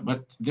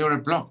 but they were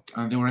blocked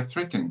and they were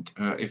threatened.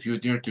 If you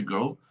dare to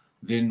go,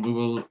 then we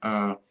will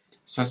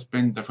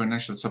suspend the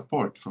financial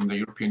support from the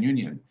European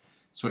Union.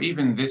 So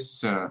even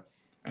this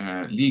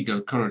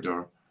legal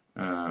corridor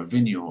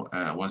venue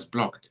was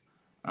blocked.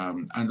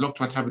 And look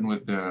what happened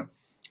with the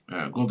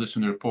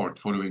Goldstone report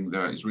following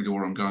the Israeli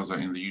war on Gaza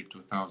in the year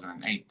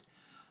 2008.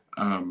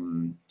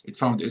 It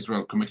found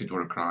Israel committed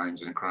war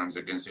crimes and crimes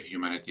against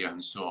humanity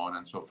and so on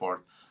and so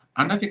forth,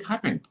 and nothing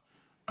happened.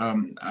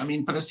 I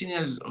mean,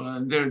 Palestinians,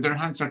 their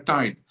hands are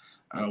tied.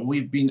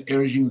 We've been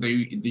urging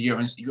the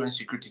UN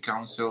Security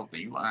Council,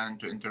 the UN,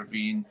 to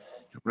intervene,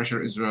 to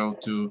pressure Israel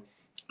to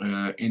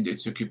end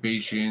its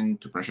occupation,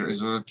 to pressure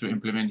Israel to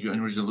implement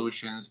UN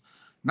resolutions.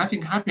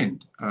 Nothing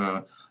happened.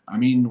 I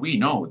mean, we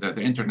know that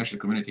the international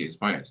community is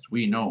biased.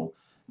 We know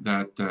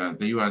that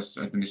the US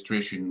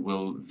administration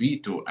will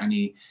veto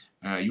any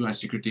UN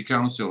Security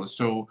Council.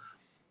 So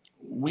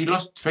we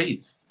lost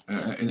faith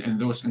in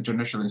those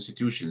international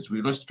institutions.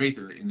 We lost faith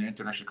in the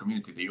international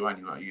community, the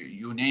UN,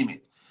 you name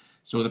it.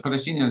 So the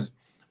Palestinians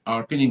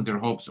are pinning their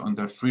hopes on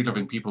the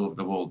free-loving people of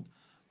the world,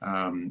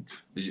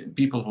 the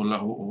people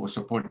who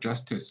support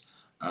justice.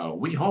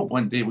 We hope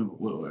one day,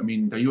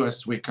 the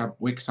US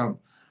wakes up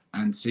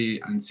and say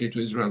to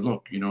Israel,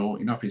 look,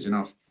 enough is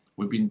enough.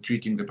 We've been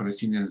treating the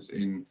Palestinians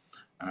in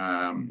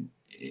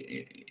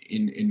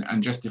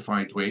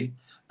unjustified way,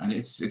 and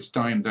it's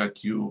time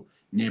that you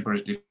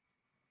neighbors.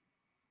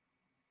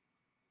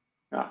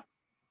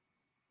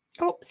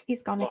 Oops,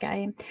 he's gone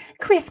again.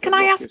 Chris, can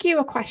I ask you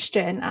a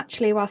question,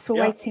 actually, whilst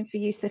we're waiting for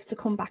Yusuf to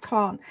come back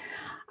on?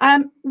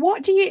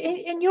 What do you,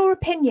 in your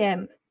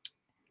opinion,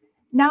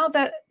 now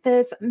that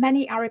there's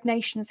many Arab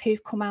nations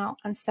who've come out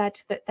and said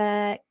that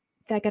they're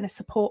going to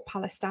support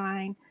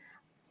Palestine?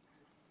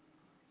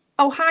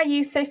 Oh, hi,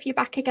 Yusuf, you're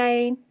back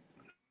again.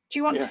 Do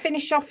you want to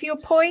finish off your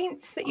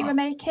points that you were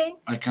making?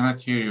 I cannot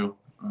hear you.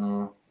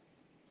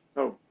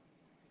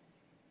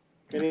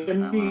 Can you hear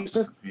me,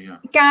 Yusuf?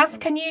 Gaz,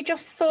 can you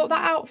just sort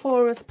that out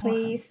for us,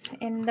 please,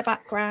 in the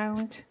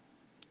background?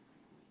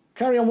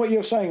 Carry on what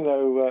you're saying,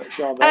 though,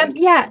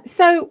 Shahbaz.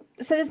 So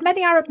there's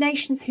many Arab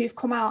nations who've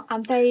come out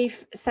and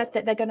they've said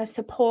that they're going to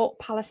support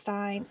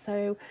Palestine.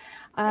 So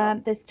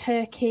there's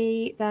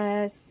Turkey,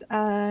 there's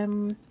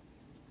Lebanon,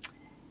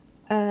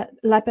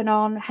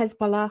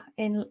 Hezbollah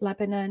in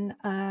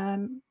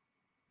Lebanon,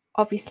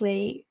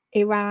 obviously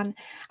Iran.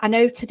 I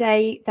know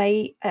today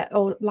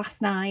or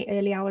last night,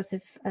 early hours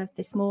of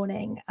this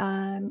morning,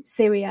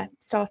 Syria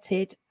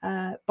started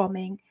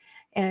bombing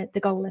the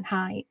Golan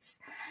Heights.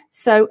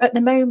 So at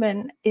the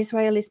moment,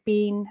 Israel is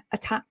being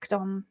attacked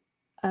on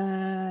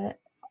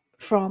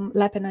from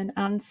Lebanon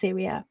and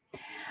Syria.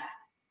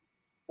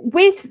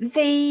 With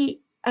the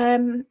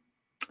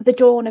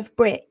dawn of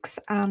BRICS,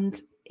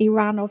 and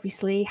Iran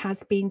obviously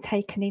has been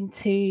taken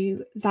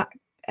into that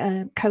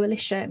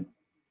coalition,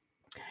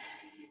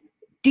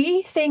 do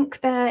you think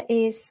there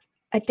is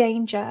a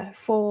danger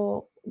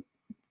for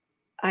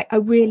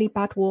a really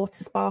bad war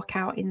to spark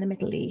out in the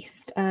Middle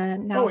East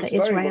now that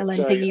Israel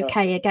and the UK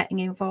are getting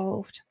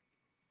involved?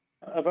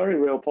 A very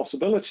real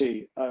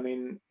possibility. I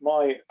mean,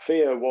 my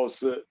fear was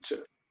that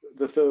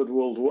a third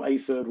world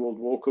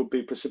war could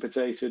be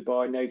precipitated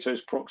by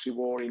NATO's proxy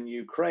war in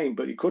Ukraine,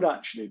 but it could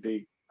actually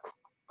be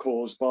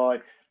caused by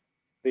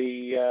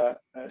the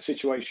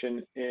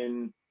situation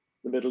in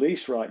the Middle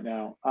East right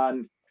now.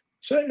 And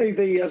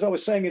certainly, as I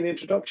was saying in the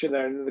introduction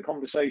there, and in the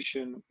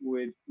conversation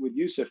with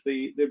Yusuf,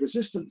 the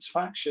resistance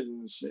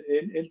factions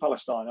in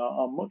Palestine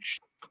are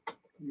much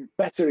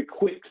better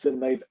equipped than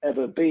they've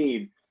ever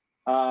been,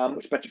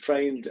 much better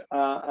trained,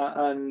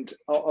 and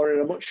are in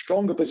a much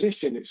stronger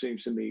position, it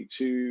seems to me,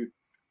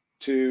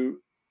 to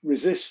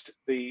resist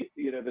the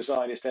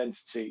Zionist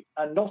entity.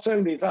 And not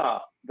only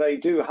that, they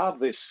do have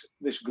this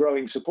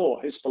growing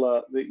support.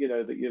 Hezbollah,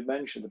 that you've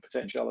mentioned, the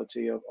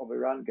potentiality of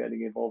Iran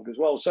getting involved as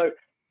well. So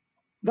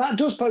that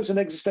does pose an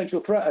existential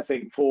threat, I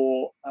think,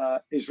 for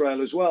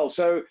Israel as well.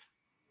 So,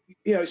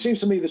 it seems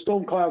to me the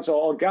storm clouds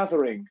are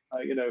gathering,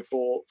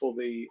 for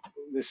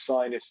this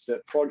Zionist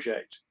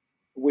project,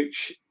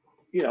 which,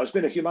 has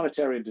been a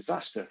humanitarian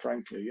disaster,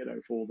 frankly,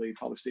 for the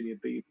Palestinian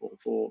people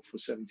for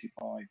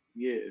 75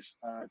 years,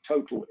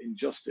 total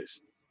injustice.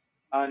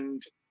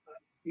 And,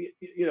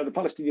 the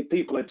Palestinian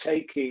people are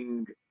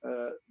taking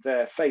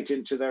their fate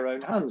into their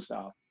own hands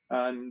now.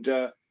 And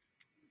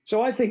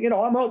so I think,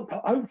 I'm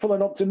hopeful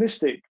and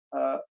optimistic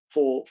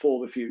for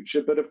the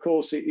future, but of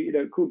course,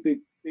 it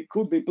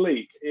could be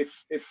bleak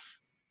if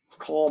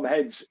calm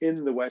heads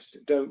in the West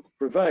don't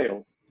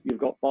prevail. You've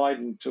got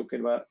Biden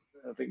talking about,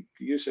 I think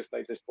Yusuf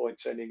made this point,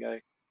 sending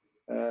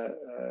a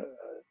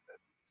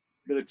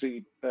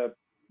military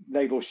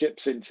naval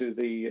ships into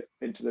the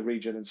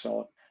region and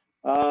so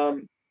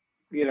on.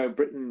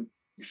 Britain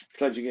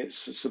pledging its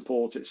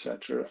support,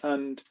 etc.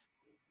 And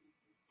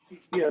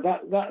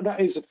that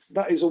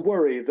is a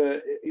worry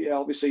that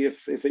obviously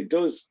if it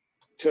does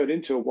turn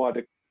into a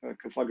wider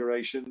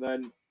conflagration,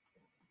 then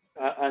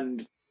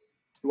and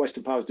the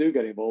Western powers do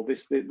get involved,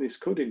 this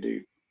could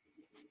indeed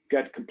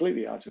get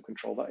completely out of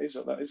control. That is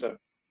a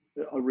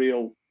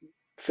real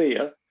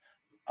fear,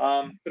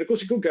 but of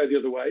course it could go the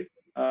other way,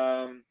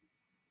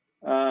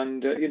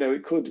 and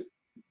it could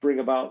bring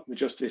about the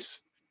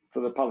justice for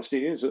the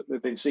Palestinians that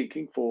they've been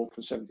seeking for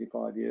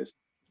 75 years.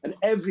 And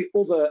every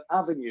other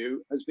avenue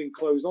has been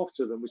closed off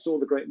to them. We saw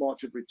the Great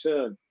March of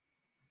Return,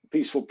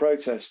 peaceful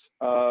protest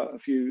a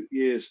few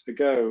years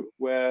ago,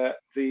 where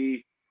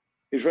the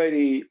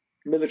Israeli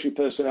military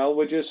personnel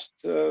were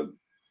just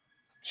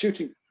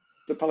shooting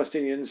the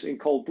Palestinians in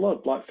cold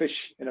blood, like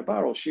fish in a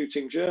barrel,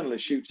 shooting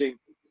journalists, shooting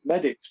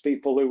medics,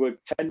 people who were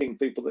tending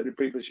people that had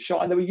previously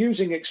shot. And they were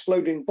using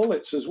exploding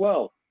bullets as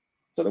well.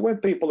 So that when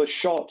people are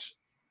shot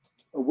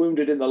or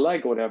wounded in the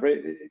leg or whatever,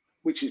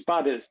 which is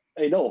bad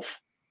enough,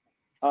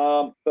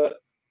 but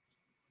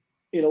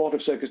in a lot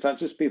of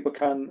circumstances, people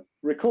can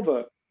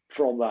recover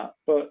from that.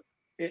 But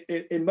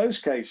in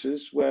most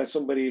cases where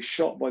somebody is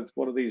shot with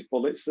one of these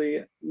bullets,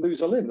 they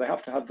lose a limb. They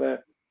have to have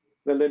their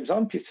limbs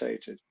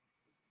amputated.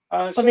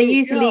 Well, they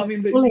usually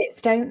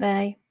bullets, don't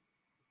they?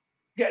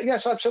 Yeah,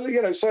 yes, absolutely.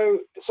 You know, so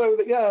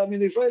yeah, I mean,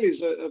 the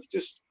Israelis have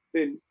just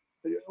been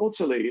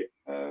utterly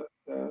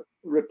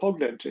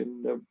repugnant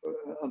and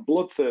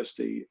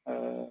bloodthirsty,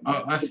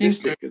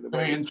 sadistic in the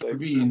way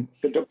they've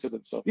conducted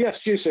themselves.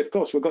 Yes, Yusuf, of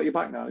course, we've got you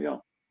back now. Yeah.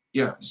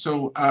 Yeah.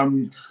 So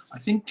I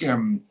think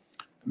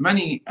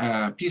many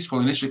peaceful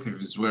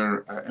initiatives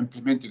were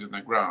implemented on the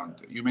ground.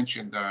 You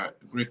mentioned the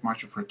Great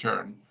March of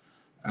Return,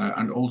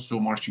 and also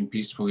marching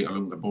peacefully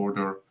along the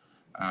border,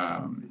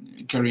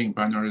 carrying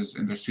banners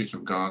in the streets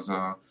of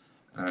Gaza,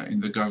 in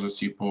the Gaza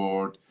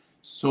seaport,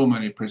 so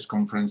many press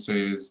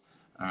conferences.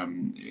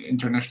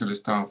 International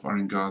staff are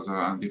in Gaza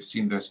and they've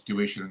seen the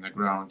situation on the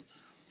ground.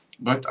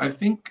 But I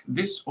think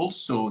this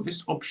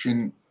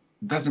option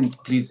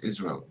doesn't please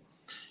Israel.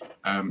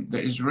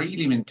 The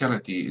Israeli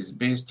mentality is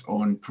based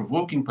on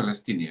provoking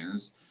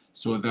Palestinians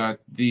so that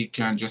they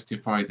can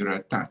justify their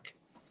attack.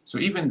 So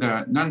even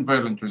the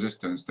non-violent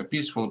resistance, the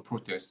peaceful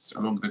protests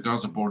along the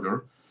Gaza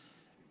border,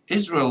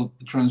 Israel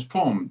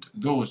transformed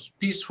those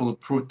peaceful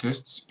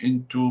protests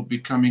into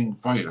becoming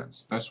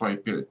violence. That's why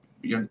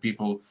young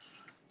people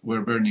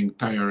were burning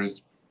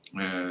tires,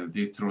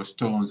 they throw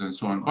stones and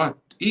so on. But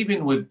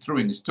even with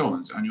throwing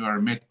stones, and you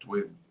are met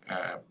with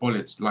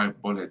bullets,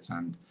 live bullets,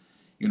 and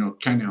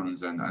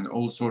cannons and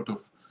all sort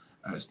of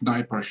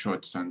sniper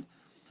shots, and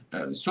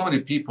so many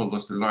people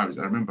lost their lives.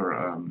 I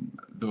remember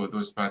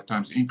those bad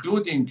times,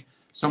 including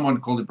someone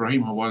called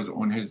Ibrahim who was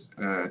on his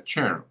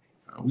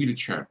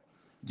wheelchair,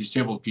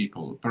 disabled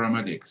people,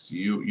 paramedics.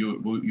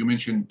 You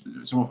mentioned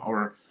some of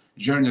our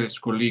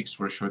journalist colleagues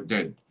were shot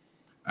dead,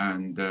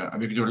 and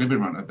Avigdor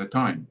Lieberman at the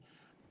time,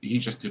 he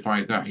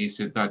justified that. He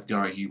said that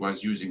guy, he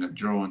was using a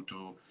drone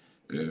to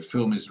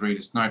film Israeli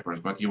snipers,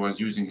 but he was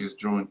using his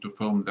drone to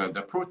film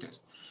the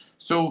protest.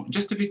 So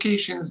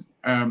justifications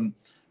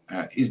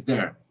is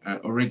there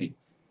already.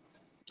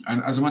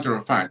 And as a matter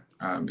of fact,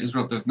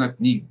 Israel does not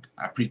need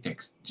a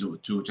pretext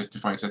to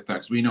justify its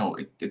attacks. We know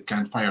it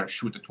can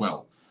shoot at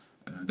will.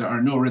 There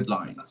are no red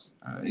lines.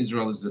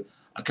 Israel is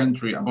a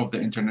country above the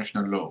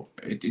international law.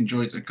 It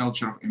enjoys a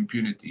culture of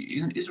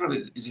impunity. Israel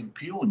is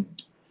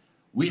impugned.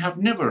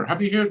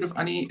 Have you heard of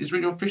any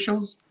Israeli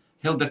officials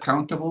held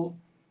accountable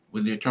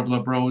when they travel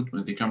abroad,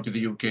 when they come to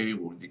the UK,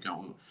 or when they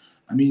go?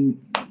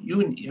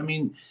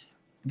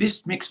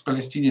 This makes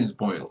Palestinians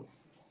boil.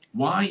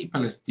 Why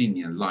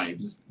Palestinian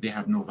lives, they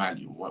have no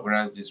value,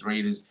 whereas the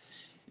Israelis,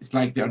 it's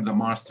like they are the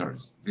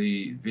masters.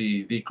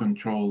 They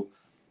control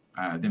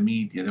the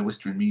media, the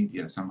Western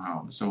media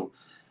somehow. So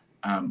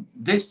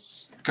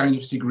this kind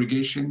of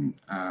segregation,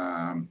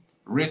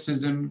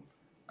 racism,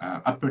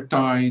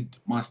 apartheid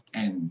must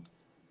end.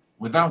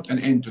 Without an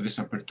end to this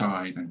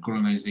apartheid and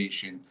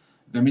colonization,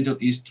 the Middle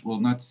East will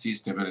not see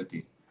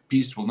stability.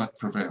 Peace will not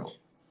prevail.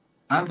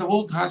 And the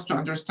world has to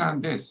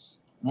understand this.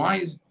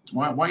 Why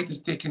it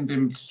is taking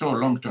them so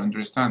long to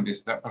understand this,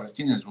 that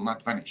Palestinians will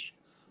not vanish.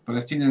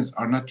 Palestinians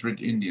are not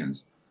Red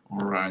Indians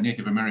or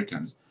Native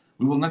Americans.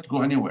 We will not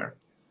go anywhere.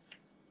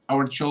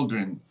 Our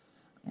children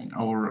and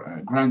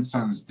our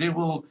grandsons, they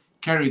will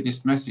carry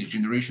this message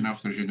generation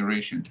after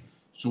generation.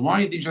 So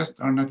why they just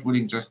are not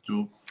willing just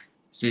to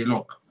say,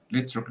 look,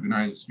 let's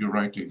recognize your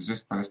right to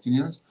exist,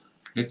 Palestinians.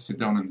 Let's sit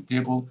down on the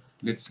table.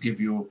 Let's give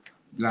you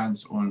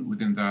lands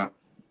within the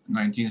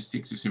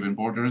 1967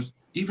 borders.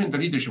 Even the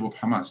leadership of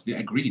Hamas, they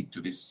agreed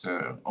to this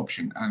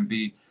option, and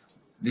they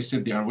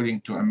said they are willing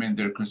to amend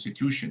their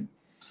constitution.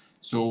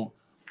 So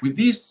with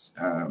these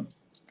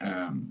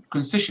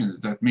concessions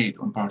that made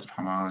on part of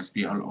Hamas,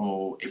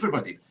 PLO,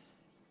 everybody,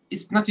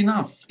 it's not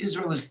enough.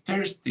 Israel is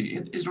thirsty.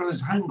 Israel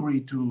is hungry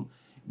to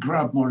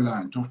grab more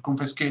land, to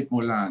confiscate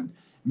more land,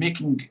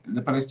 making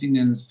the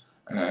Palestinians,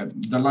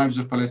 the lives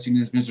of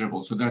Palestinians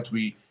miserable, so that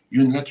we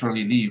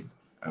unilaterally leave,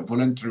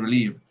 voluntarily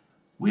leave.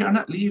 We are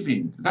not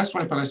leaving. That's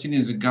why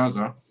Palestinians in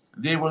Gaza,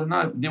 they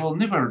will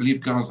never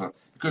leave Gaza,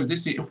 because they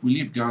say if we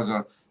leave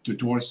Gaza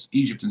towards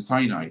Egypt and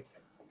Sinai,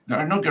 there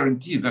are no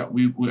guarantees that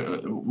we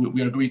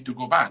are going to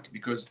go back,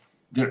 because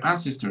their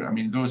ancestors,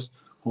 those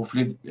who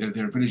fled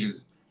their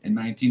villages in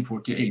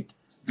 1948,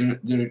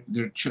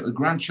 their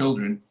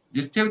grandchildren,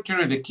 they still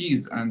carry the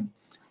keys and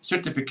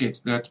certificates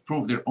that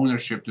prove their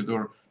ownership to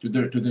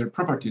their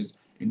properties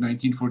in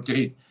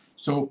 1948.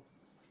 So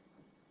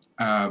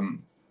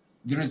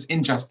there is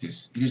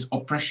injustice, there is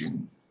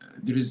oppression,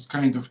 there is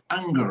kind of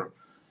anger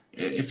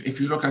if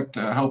you look at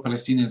how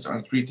Palestinians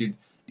are treated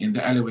in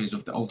the alleyways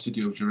of the old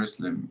city of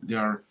Jerusalem, they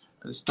are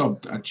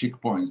stopped at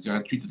checkpoints. They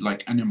are treated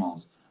like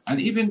animals. And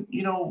even,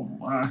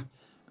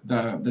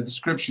 the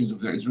descriptions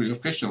of the Israeli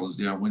officials,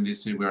 when they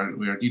say we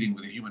are dealing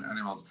with human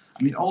animals,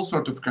 I mean, all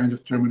sort of kind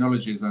of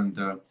terminologies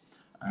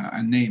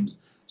and names.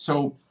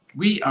 So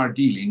we are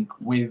dealing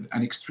with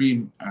an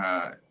extreme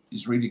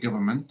Israeli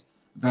government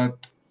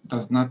that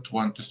does not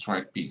want to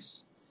strike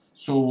peace.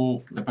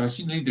 So the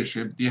Palestinian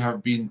leadership, they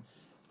have been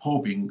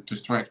hoping to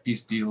strike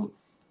peace deal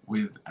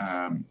with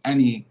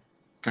any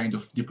kind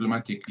of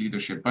diplomatic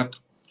leadership. But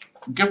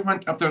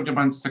government after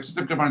government,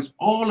 successive governments,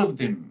 all of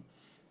them,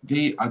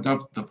 they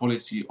adopt the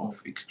policy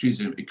of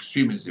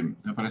extremism,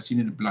 the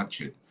Palestinian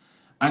bloodshed.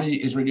 Any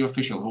Israeli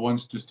official who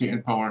wants to stay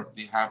in power,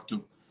 they have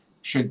to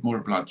shed more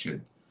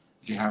bloodshed.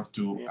 They have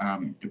to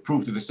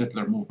prove to the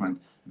settler movement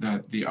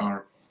that they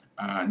are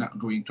not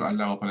going to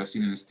allow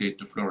Palestinian state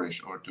to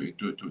flourish or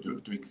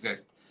to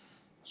exist.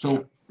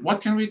 So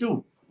what can we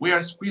do? We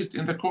are squeezed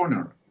in the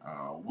corner.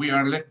 We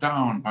are let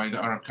down by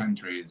the Arab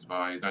countries,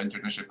 by the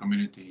international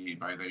community,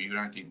 by the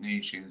United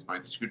Nations, by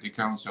the Security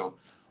Council.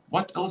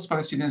 What else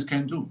Palestinians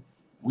can do?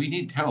 We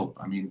need help.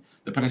 I mean,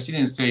 the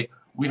Palestinians say,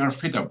 we are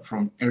fed up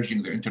from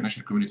urging the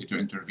international community to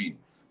intervene.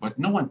 But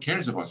no one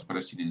cares about the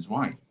Palestinians.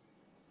 Why?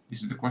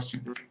 This is the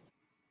question.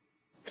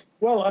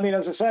 Well, I mean,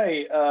 as I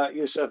say,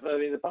 Yusuf, I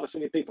mean, the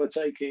Palestinian people are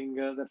taking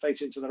their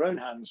fate into their own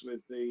hands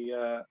with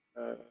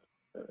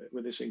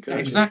this incursion.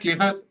 Exactly.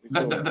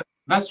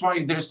 That's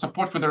why there's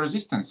support for the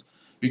resistance,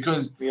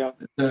 because the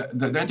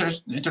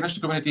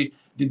international community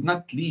did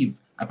not leave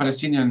a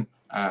Palestinian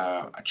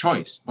a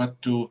choice, but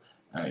to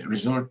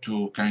resort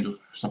to kind of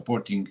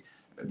supporting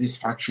this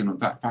faction or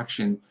that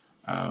faction,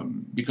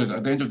 because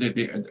at the end of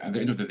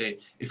the day,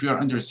 if you are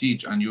under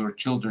siege and your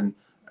children,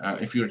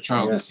 if your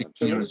child is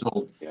 16 years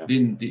old,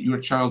 then your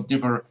child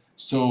never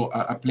saw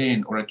a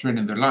plane or a train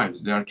in their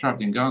lives. They are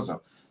trapped in Gaza.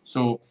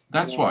 So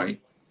that's why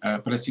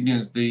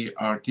Palestinians, they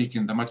are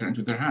taking the matter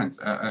into their hands,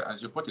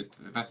 as you put it.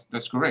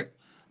 That's correct.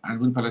 And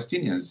when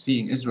Palestinians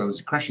seeing Israel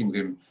is crushing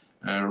them,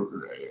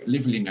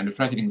 leveling and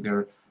flattening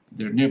their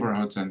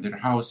neighborhoods and their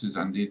houses,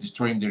 and they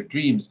destroying their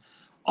dreams,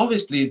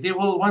 obviously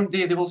one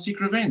day they will seek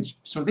revenge.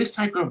 So this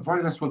cycle of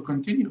violence will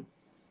continue.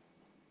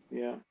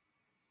 Yeah.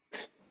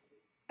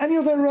 Any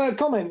other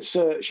comments,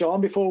 Sean,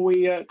 before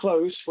we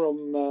close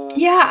from?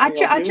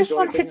 I just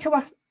wanted to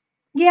ask.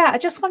 Yeah, I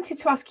just wanted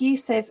to ask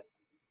Yusuf,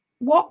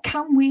 what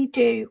can we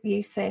do,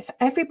 Yusuf?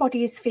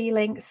 Everybody is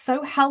feeling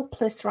so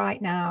helpless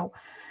right now.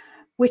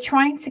 We're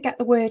trying to get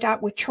the word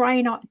out. We're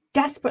trying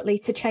desperately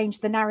to change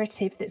the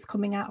narrative that's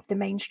coming out of the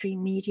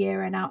mainstream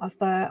media and out of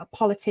the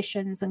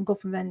politicians and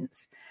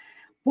governments.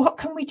 What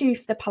can we do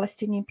for the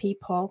Palestinian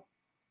people?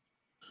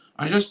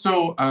 I just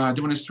saw a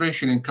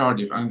demonstration in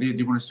Cardiff, and they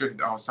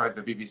demonstrated outside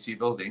the BBC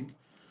building.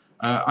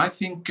 I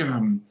think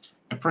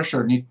a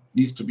pressure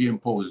needs to be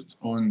imposed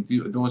on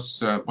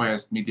those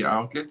biased media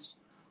outlets,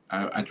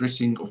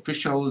 addressing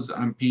officials,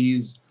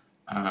 MPs,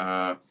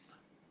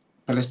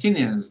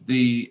 Palestinians.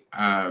 They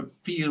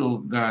feel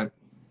that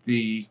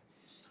they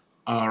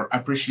are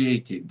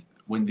appreciated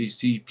when they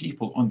see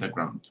people on the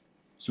ground.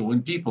 So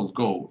when people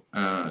go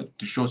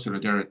to show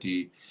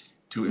solidarity,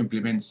 to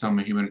implement some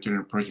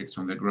humanitarian projects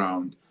on the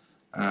ground,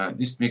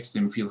 this makes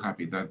them feel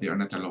happy that they are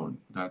not alone,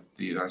 that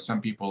there are some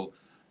people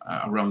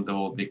around the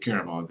world, they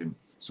care about them.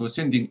 So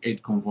sending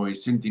aid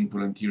convoys, sending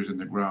volunteers on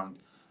the ground,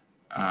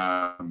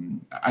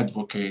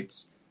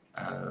 advocates,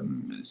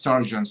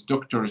 sergeants,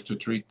 doctors to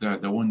treat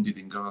the wounded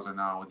in Gaza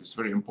now. It's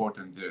very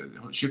important. The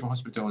Shifa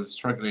hospital is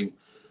struggling.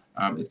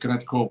 It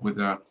cannot cope with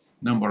the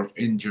number of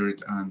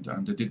injured and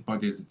the dead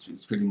bodies.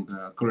 It's filling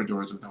the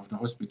corridors of the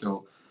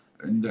hospital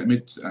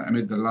amid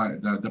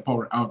the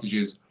power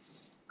outages.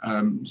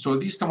 So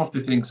these some of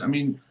the things. I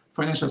mean,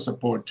 financial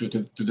support to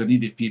the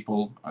needy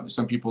people.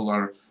 Some people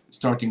are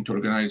starting to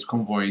organize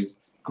convoys,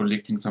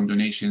 collecting some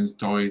donations,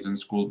 toys and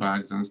school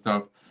bags and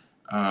stuff.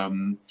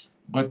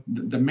 But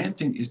the main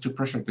thing is to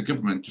pressure the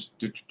government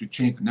to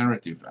change the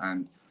narrative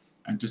and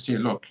to say,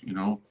 look,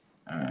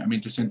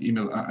 to send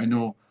email. I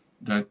know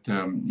that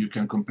you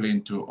can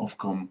complain to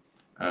Ofcom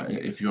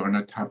if you are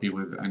not happy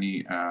with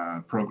any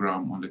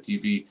program on the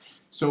TV.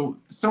 So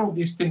some of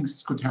these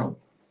things could help.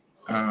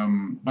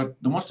 But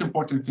the most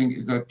important thing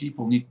is that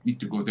people need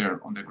to go there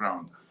on the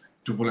ground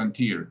to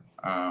volunteer,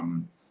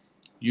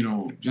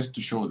 just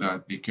to show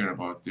that they care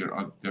about their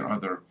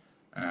other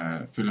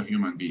fellow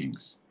human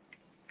beings.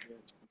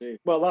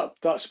 Well,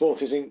 that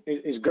sport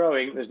is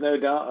growing. There's no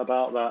doubt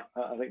about that.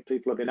 I think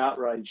people have been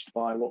outraged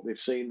by what they've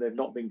seen. They've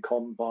not been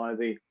conned by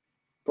the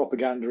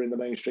propaganda in the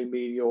mainstream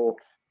media or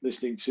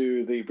listening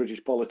to the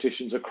British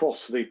politicians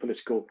across the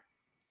political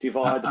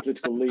divide. The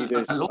political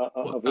leaders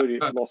have really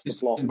lost the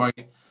plot.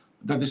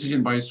 That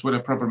decision by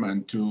Sweden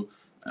government to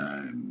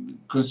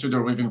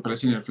consider waving a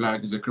Palestinian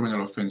flag as a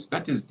criminal offense,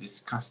 that is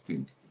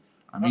disgusting.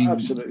 I mean,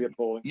 absolutely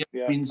appalling.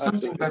 Yeah, I mean,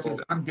 something that appalling.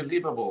 Is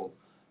unbelievable.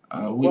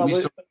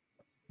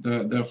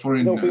 the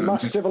foreign. There'll be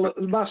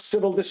mass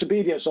civil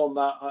disobedience on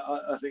that,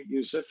 I think,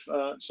 Yusuf.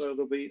 So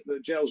the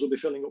jails will be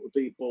filling up with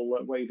people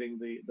waving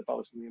the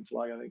Palestinian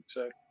flag, I think.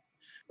 So,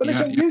 but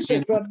listen,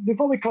 Yusuf,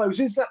 before we close,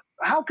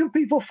 how can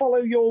people follow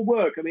your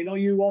work? I mean, are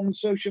you on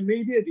social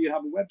media? Do you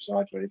have a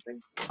website or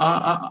anything?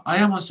 I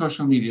am on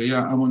social media.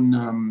 Yeah, I'm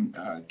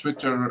on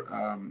Twitter,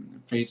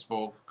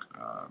 Facebook,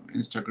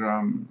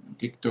 Instagram,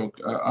 TikTok.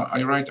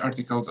 I write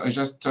articles. I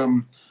just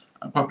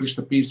published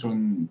a piece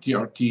on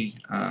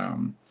TRT.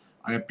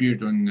 I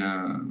appeared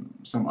on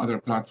some other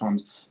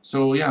platforms.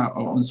 So yeah,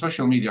 on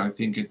social media, I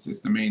think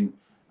it's the main.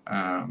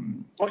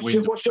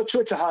 What's your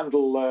Twitter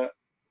handle,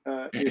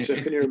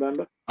 Yusuf? Can you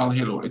remember?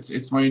 Al-Hilo.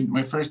 It's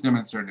my first name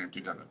and surname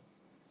together.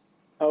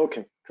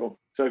 Okay, cool.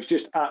 So it's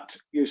just at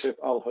Yusuf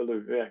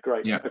Al-Hilo. Yeah,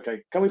 great. Yeah.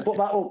 Okay. Can we put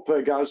that up,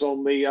 guys?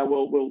 On the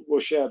we'll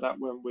share that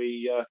when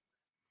we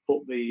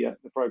put the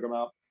program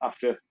out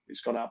after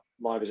it's gone out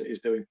live as it is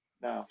doing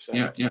now. So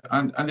yeah.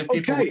 And if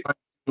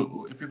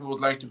people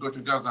would like to go to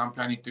Gaza, I'm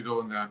planning to go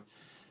in the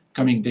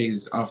coming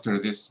days after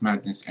this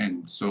madness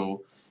ends.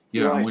 So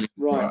yeah, I'm willing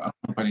to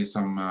accompany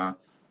some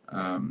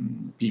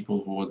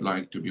people who would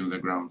like to be on the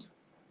ground.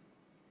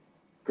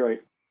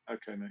 Great.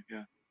 Okay, mate.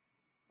 Yeah.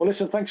 Well,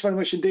 listen, thanks very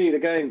much indeed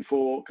again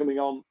for coming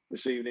on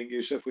this evening,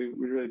 Yusuf. We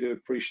really do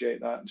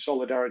appreciate that, and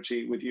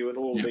solidarity with you and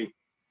all the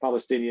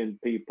Palestinian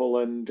people.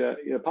 And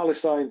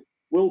Palestine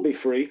will be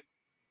free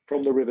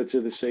from the river to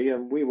the sea,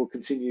 and we will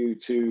continue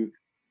to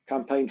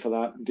campaign for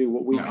that and do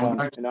what we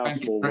can in our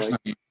small way.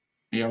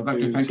 Yeah, I would like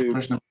to thank you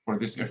personally for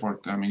this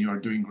effort. I mean, you are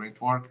doing great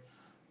work,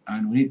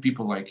 and we need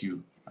people like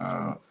you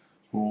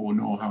who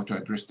know how to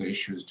address the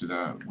issues to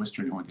the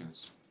Western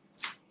audience.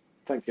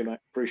 Thank you, mate.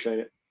 Appreciate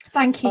it.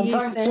 Thank you,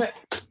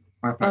 Yusuf.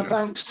 My pleasure.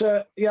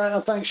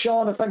 And thanks,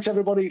 Sean, and thanks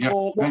everybody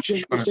for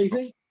watching this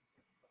evening.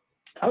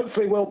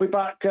 Hopefully we'll be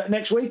back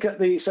next week at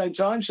the same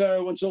time.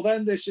 So until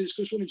then, this is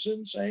Chris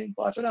Williamson saying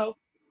bye for now.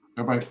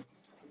 Bye-bye.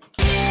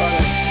 Bye.